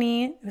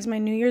 2020, it was my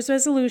New Year's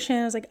resolution.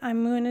 I was like,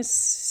 I'm going to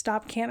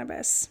stop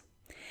cannabis.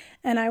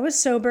 And I was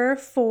sober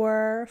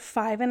for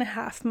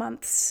 5.5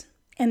 months.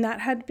 And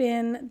that had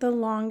been the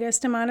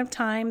longest amount of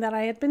time that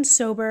I had been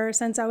sober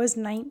since I was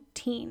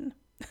 19.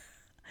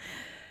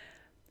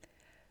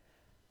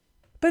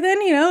 But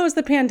then, it was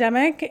the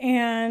pandemic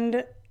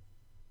and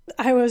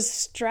I was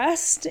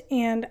stressed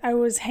and I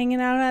was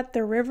hanging out at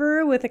the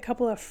river with a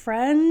couple of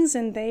friends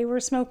and they were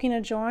smoking a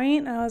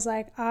joint. And I was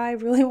like, I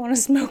really want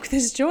to smoke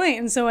this joint.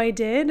 And so I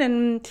did.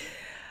 And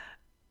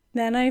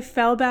then I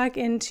fell back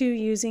into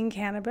using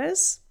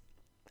cannabis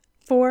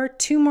for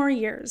 2 more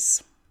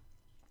years.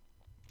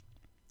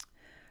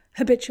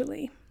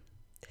 Habitually.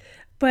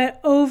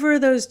 But over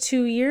those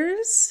 2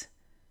 years,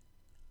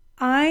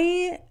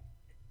 I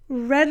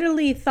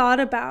readily thought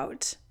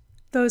about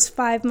those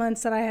 5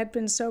 months that I had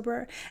been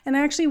sober. And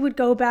I actually would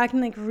go back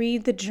and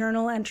read the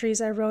journal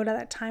entries I wrote at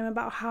that time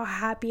about how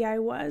happy I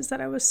was that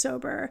I was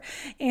sober.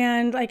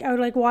 And I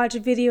would watch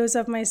videos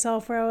of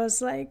myself where I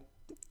was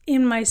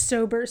in my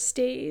sober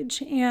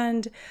stage.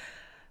 And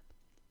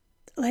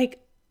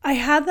I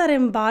had that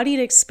embodied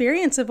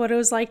experience of what it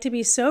was like to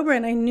be sober,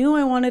 and I knew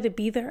I wanted to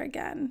be there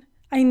again.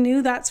 I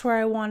knew that's where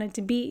I wanted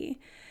to be.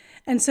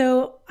 And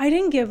so I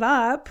didn't give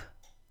up,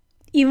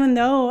 even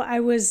though I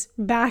was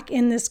back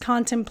in this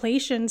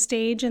contemplation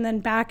stage and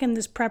then back in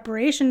this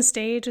preparation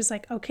stage. It's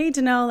okay,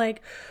 Danelle,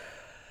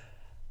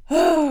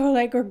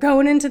 we're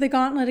going into the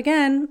gauntlet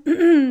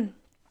again.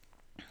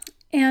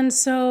 And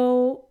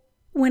so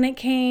when it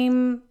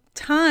came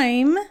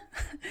time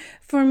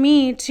for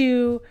me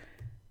to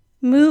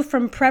move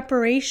from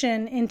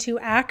preparation into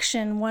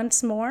action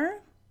once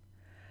more,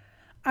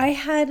 I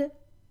had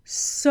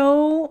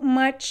so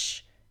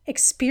much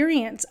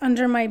experience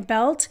under my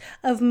belt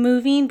of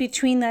moving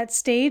between that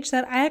stage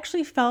that I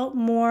actually felt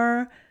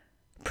more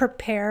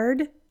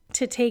prepared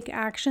to take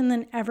action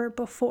than ever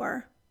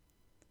before.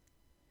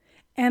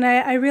 And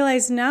I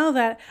realize now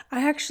that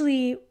I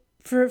actually,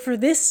 for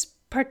this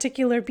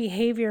particular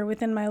behavior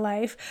within my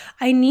life,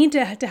 I need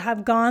to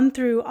have gone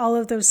through all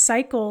of those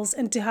cycles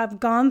and to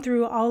have gone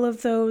through all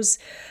of those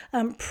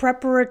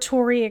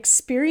preparatory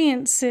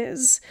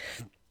experiences,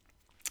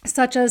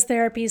 such as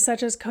therapy,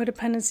 such as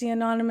Codependency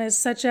Anonymous,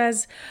 such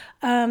as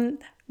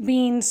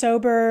being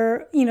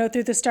sober,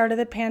 through the start of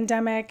the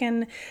pandemic.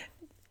 And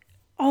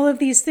all of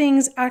these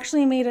things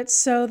actually made it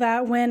so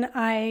that when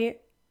I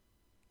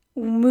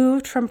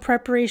moved from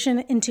preparation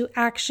into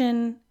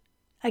action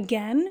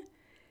again,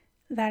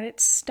 that it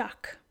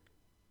stuck.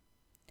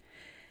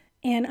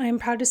 And I'm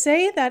proud to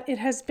say that it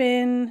has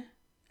been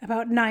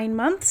about 9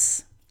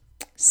 months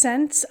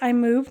since I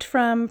moved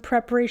from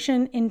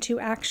preparation into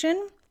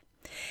action.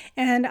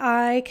 And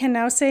I can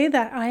now say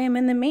that I am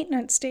in the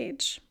maintenance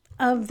stage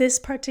of this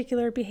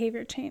particular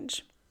behavior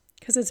change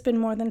because it's been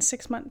more than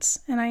 6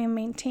 months and I am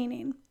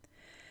maintaining.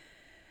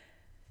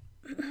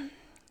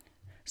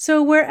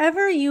 So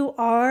wherever you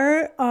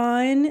are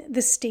on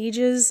the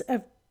stages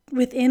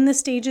within the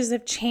stages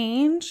of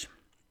change,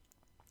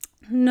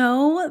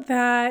 know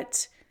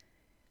that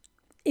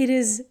it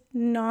is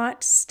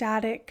not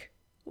static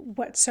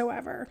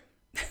whatsoever.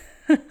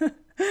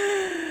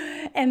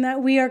 And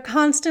that we are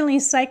constantly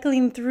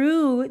cycling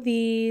through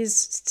these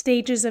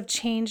stages of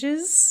change,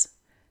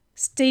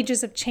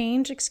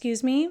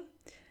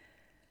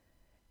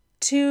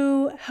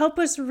 to help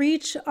us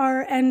reach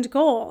our end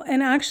goal.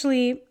 And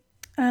actually,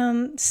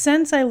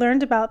 since I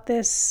learned about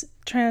this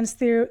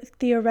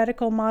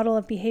trans-theoretical model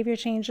of behavior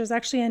change, there's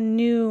actually a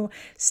new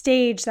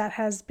stage that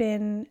has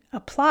been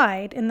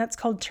applied, and that's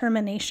called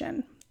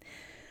termination.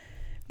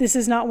 This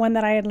is not one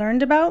that I had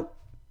learned about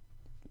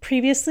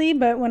previously,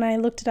 but when I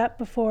looked it up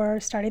before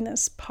starting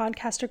this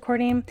podcast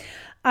recording,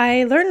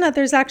 I learned that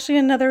there's actually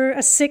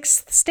a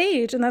sixth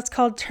stage, and that's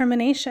called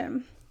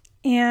termination.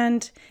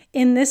 And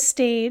in this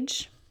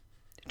stage,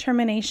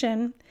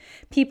 termination,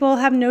 people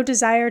have no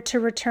desire to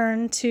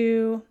return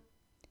to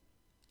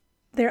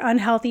their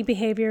unhealthy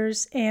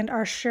behaviors and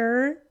are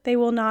sure they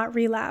will not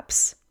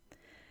relapse.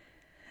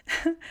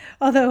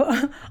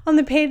 Although on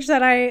the page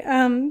that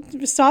I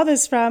saw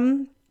this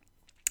from,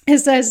 it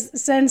says,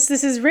 since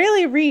this is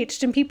rarely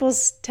reached and people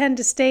tend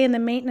to stay in the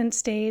maintenance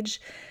stage,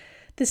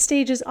 the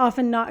stage is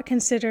often not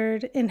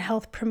considered in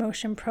health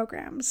promotion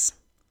programs.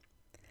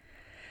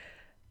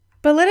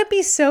 But let it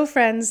be so,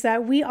 friends,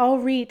 that we all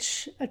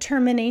reach the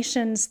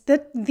termination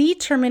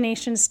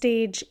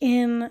stage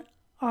in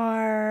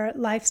our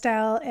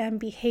lifestyle and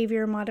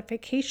behavior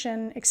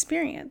modification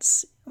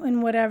experience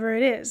in whatever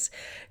it is.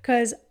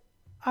 Because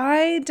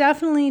I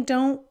definitely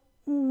don't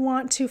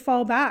want to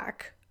fall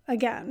back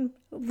again,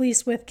 at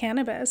least with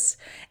cannabis.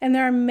 And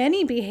there are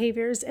many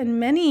behaviors and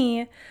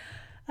many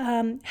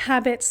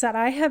habits that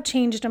I have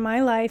changed in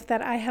my life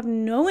that I have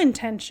no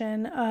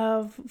intention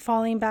of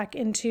falling back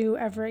into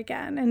ever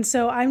again. And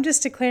so I'm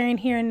just declaring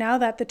here and now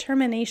that the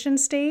termination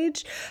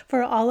stage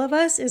for all of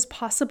us is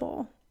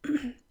possible.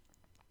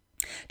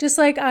 Just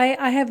like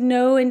I have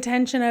no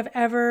intention of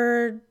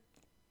ever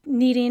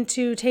needing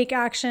to take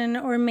action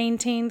or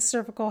maintain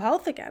cervical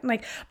health again.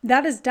 Like,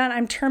 that is done.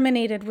 I'm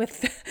terminated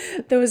with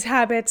those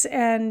habits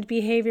and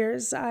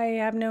behaviors. I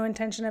have no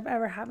intention of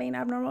ever having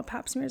abnormal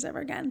pap smears ever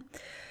again,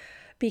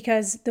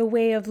 because the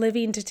way of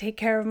living to take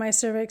care of my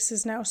cervix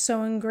is now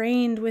so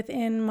ingrained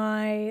within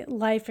my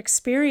life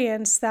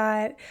experience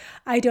that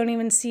I don't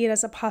even see it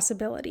as a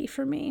possibility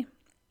for me.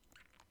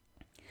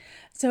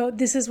 So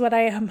this is what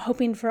I am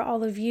hoping for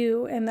all of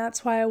you, and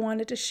that's why I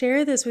wanted to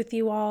share this with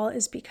you all,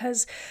 is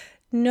because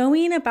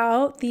knowing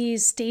about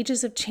these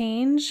stages of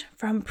change,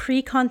 from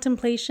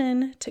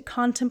pre-contemplation to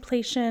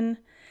contemplation,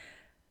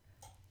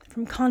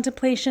 from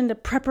contemplation to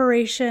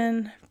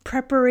preparation,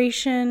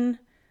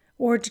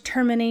 or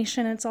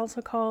determination, it's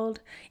also called,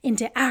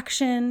 into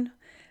action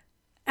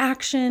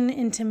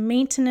into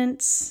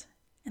maintenance,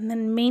 and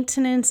then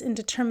maintenance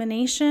into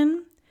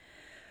termination.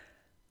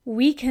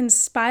 We can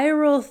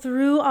spiral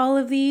through all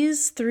of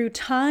these through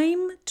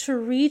time to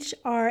reach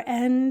our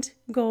end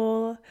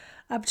goal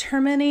of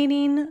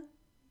terminating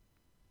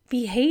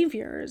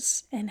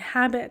behaviors and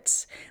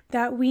habits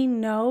that we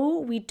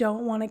know we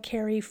don't want to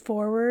carry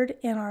forward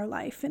in our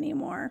life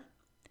anymore.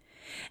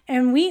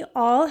 And we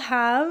all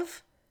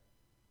have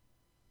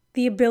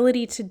the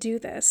ability to do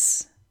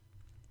this.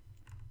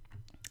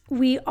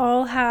 We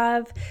all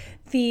have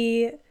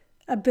the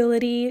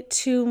ability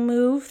to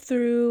move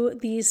through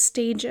these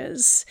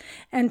stages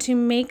and to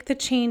make the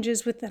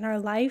changes within our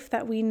life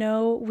that we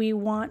know we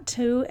want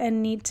to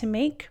and need to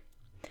make.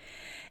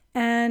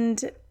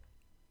 And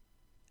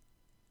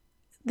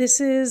this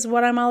is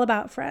what I'm all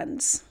about,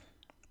 friends.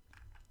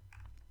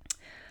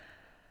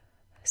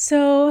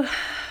 So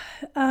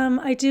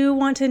I do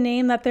want to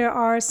name that there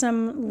are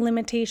some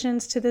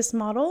limitations to this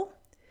model.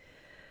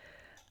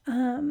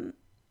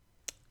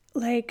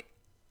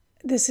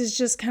 This is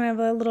just kind of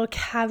a little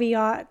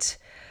caveat,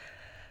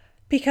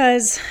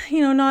 because,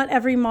 not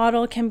every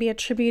model can be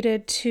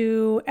attributed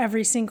to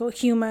every single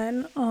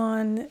human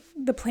on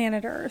the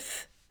planet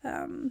Earth.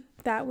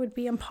 That would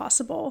be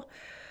impossible.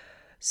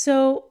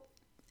 So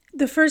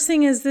the first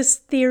thing is, this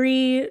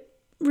theory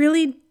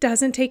really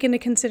doesn't take into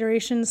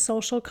consideration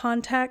social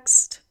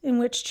context in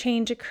which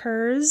change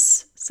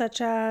occurs, such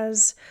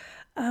as,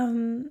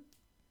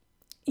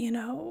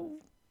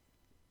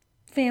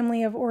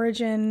 family of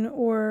origin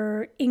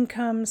or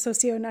income,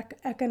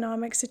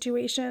 socioeconomic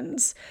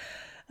situations.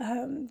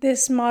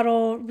 This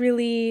model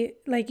really,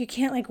 you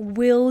can't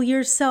will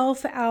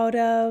yourself out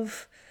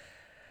of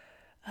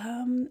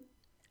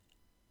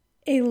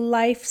a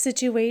life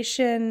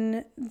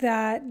situation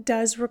that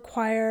does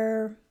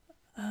require,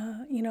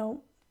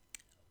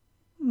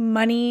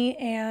 money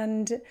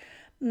and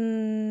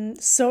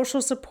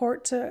social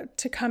support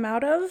to come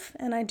out of.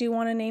 And I do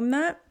want to name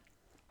that.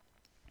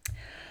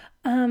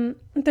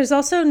 There's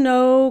also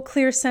no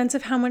clear sense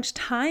of how much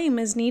time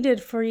is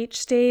needed for each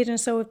stage. And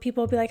so if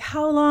people be like,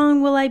 how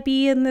long will I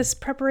be in this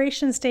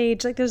preparation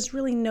stage? There's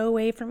really no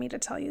way for me to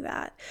tell you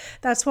that.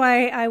 That's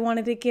why I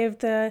wanted to give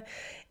the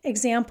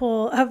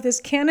example of this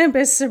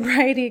cannabis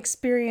sobriety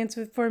experience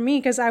for me,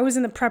 because I was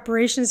in the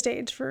preparation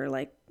stage for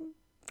a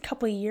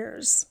couple of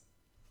years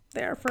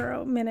there for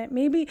a minute,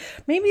 maybe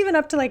even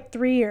up to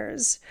 3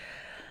 years.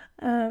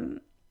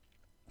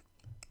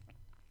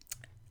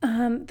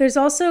 There's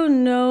also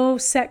no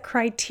set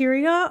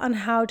criteria on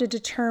how to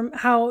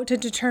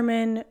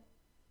determine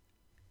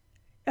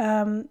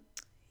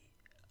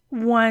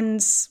one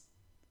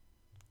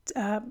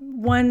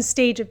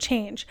stage of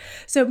change.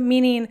 So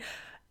meaning,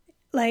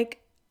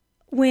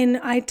 when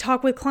I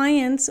talk with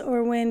clients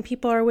or when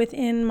people are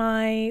within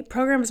my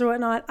programs or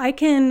whatnot, I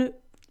can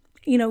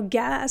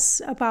guess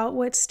about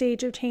what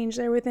stage of change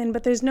they're within,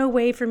 but there's no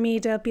way for me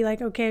to be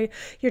okay,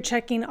 you're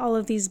checking all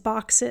of these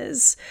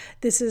boxes.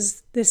 This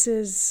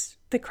is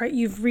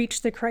you've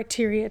reached the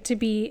criteria to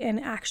be in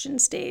action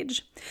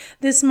stage.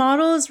 This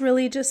model is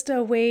really just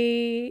a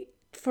way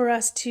for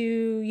us to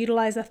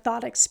utilize a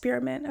thought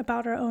experiment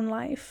about our own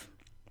life.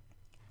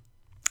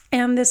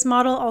 And this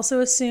model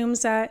also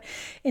assumes that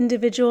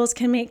individuals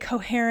can make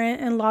coherent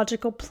and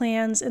logical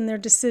plans in their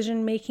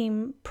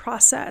decision-making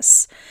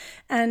process.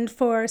 And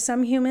for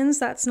some humans,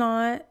 that's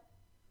not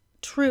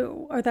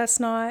true, or that's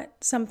not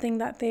something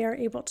that they are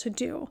able to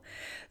do.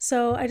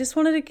 So I just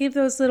wanted to give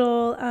those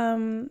little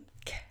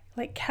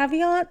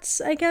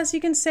caveats, I guess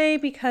you can say,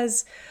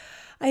 because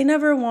I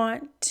never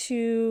want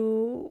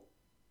to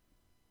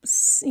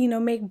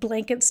make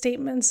blanket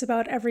statements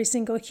about every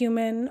single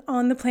human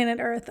on the planet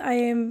Earth. I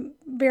am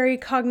very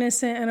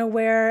cognizant and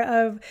aware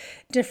of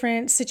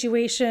different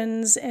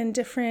situations and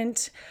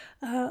different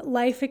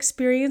life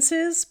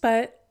experiences,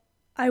 but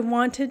I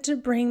wanted to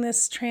bring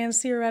this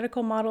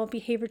trans-theoretical model of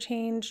behavior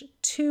change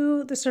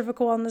to the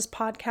Cervical Wellness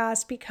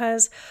podcast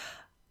because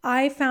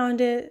I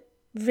found it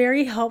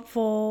very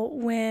helpful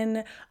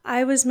when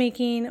I was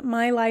making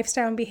my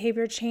lifestyle and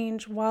behavior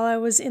change while I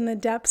was in the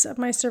depths of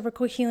my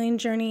cervical healing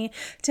journey,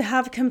 to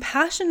have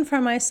compassion for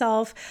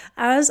myself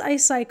as I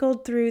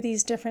cycled through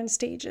these different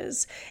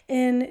stages,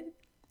 and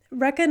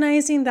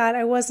recognizing that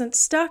I wasn't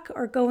stuck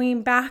or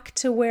going back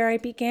to where I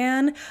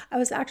began. I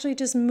was actually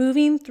just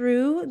moving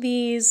through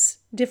these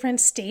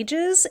different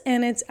stages,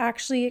 and it's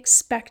actually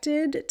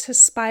expected to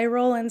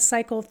spiral and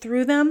cycle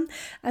through them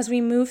as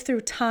we move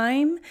through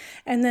time.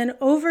 And then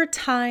over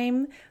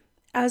time,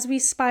 as we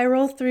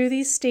spiral through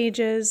these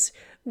stages,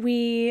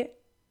 we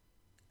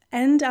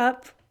end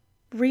up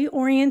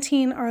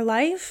reorienting our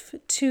life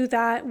to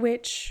that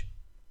which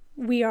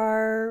we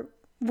are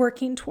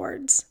working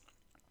towards.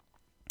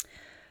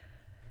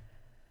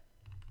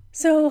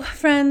 So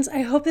friends,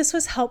 I hope this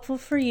was helpful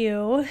for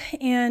you.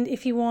 And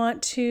if you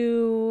want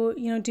to,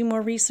 do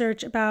more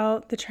research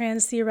about the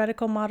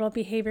trans-theoretical model of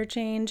behavior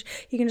change,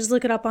 you can just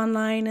look it up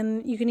online,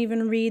 and you can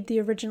even read the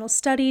original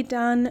study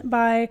done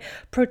by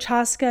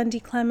Prochaska and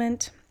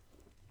DeClement.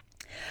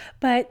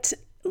 But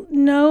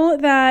know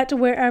that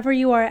wherever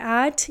you are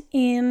at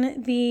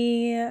in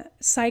the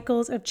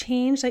cycles of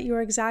change, that you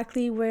are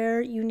exactly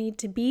where you need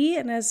to be.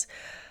 And as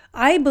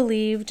I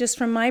believe, just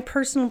from my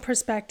personal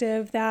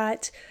perspective,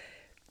 that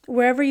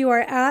wherever you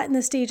are at in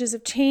the stages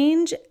of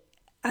change,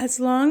 as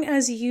long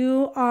as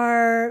you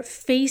are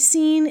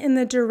facing in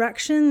the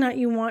direction that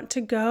you want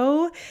to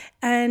go,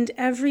 and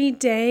every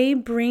day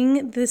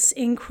bring this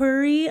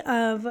inquiry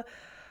of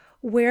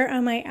where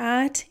am I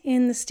at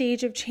in the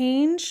stages of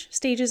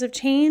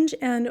change,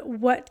 and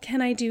what can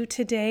I do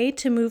today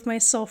to move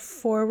myself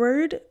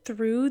forward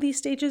through these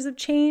stages of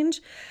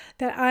change,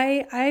 that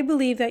I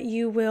believe that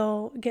you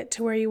will get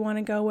to where you want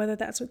to go, whether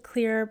that's with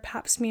clear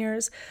pap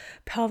smears,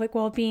 pelvic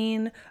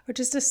well-being, or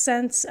just a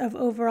sense of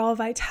overall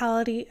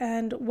vitality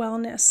and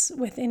wellness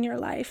within your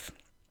life.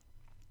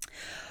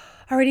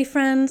 Alrighty,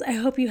 friends, I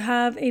hope you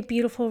have a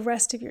beautiful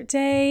rest of your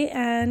day,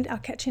 and I'll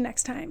catch you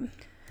next time.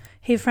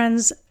 Hey,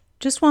 friends,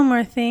 just one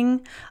more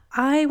thing.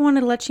 I want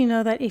to let you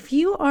know that if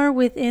you are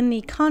within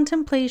the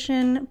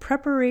contemplation,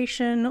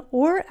 preparation,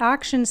 or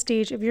action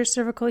stage of your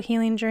cervical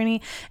healing journey,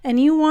 and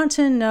you want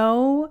to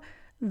know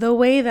the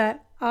way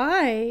that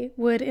I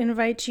would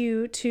invite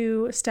you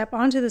to step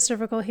onto the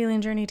cervical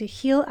healing journey to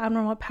heal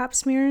abnormal pap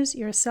smears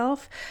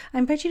yourself, I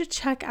invite you to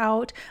check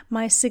out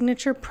my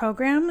signature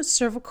program,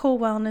 Cervical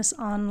Wellness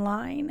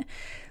Online.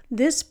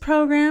 This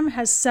program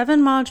has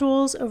 7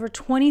 modules, over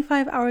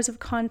 25 hours of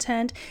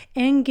content,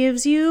 and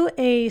gives you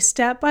a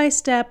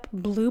step-by-step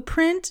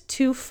blueprint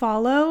to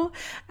follow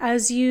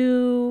as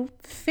you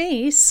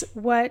face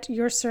what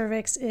your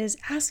cervix is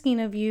asking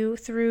of you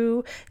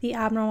through the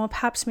abnormal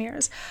pap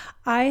smears.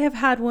 I have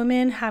had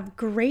women have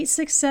great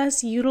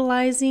success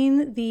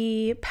utilizing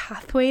the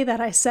pathway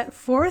that I set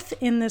forth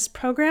in this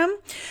program,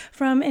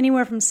 from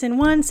anywhere from SIN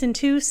 1, SIN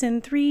 2, SIN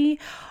 3,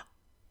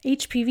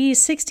 HPV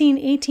 16,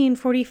 18,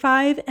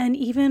 45, and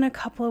even a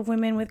couple of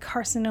women with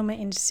carcinoma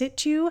in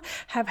situ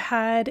have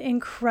had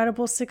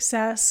incredible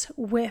success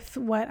with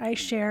what I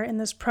share in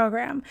this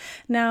program.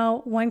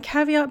 Now, one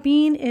caveat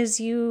being is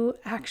you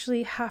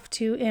actually have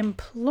to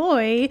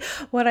employ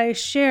what I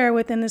share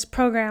within this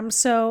program.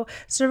 So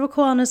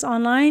Cervical Wellness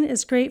Online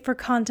is great for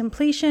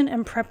contemplation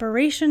and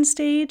preparation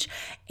stage,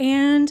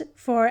 and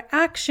for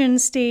action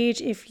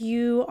stage if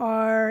you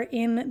are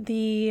in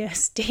the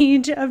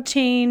stage of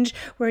change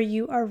where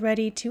you are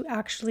ready to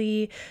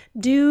actually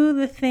do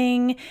the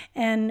thing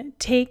and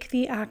take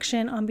the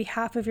action on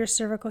behalf of your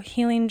cervical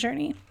healing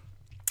journey.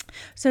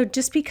 So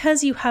just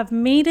because you have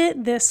made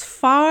it this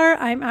far,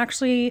 I'm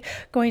actually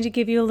going to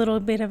give you a little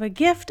bit of a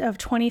gift of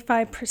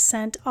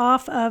 25%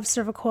 off of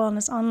Cervical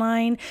Wellness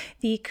Online.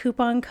 The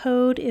coupon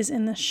code is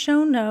in the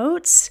show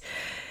notes.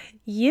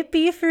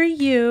 Yippee for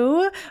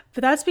you.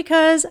 But that's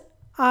because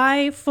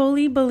I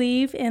fully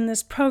believe in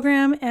this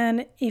program,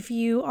 and if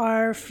you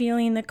are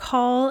feeling the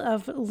call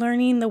of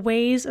learning the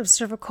ways of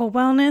cervical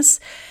wellness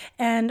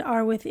and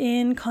are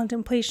within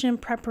contemplation,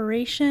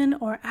 preparation,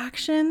 or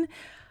action,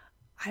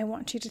 I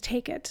want you to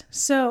take it.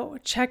 So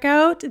check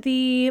out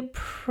the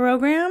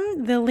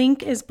program. The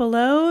link is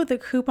below. The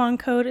coupon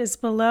code is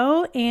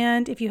below.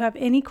 And if you have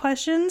any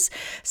questions,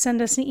 send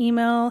us an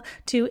email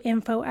to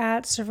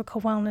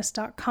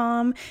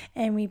info@cervicalwellness.com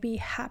and we'd be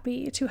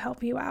happy to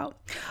help you out.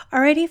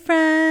 Alrighty,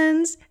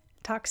 friends.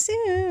 Talk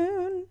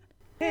soon.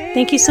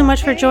 Thank you so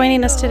much for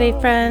joining us today,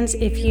 friends.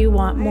 If you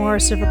want more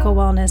cervical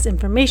wellness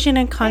information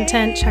and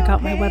content, check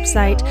out my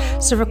website,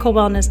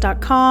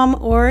 cervicalwellness.com,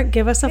 or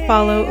give us a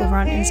follow over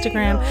on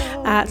Instagram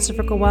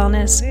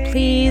 @cervicalwellness.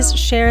 Please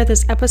share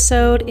this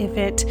episode if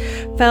it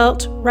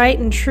felt right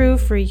and true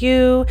for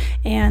you.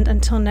 And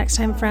until next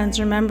time, friends,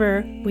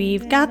 remember,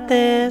 we've got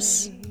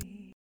this.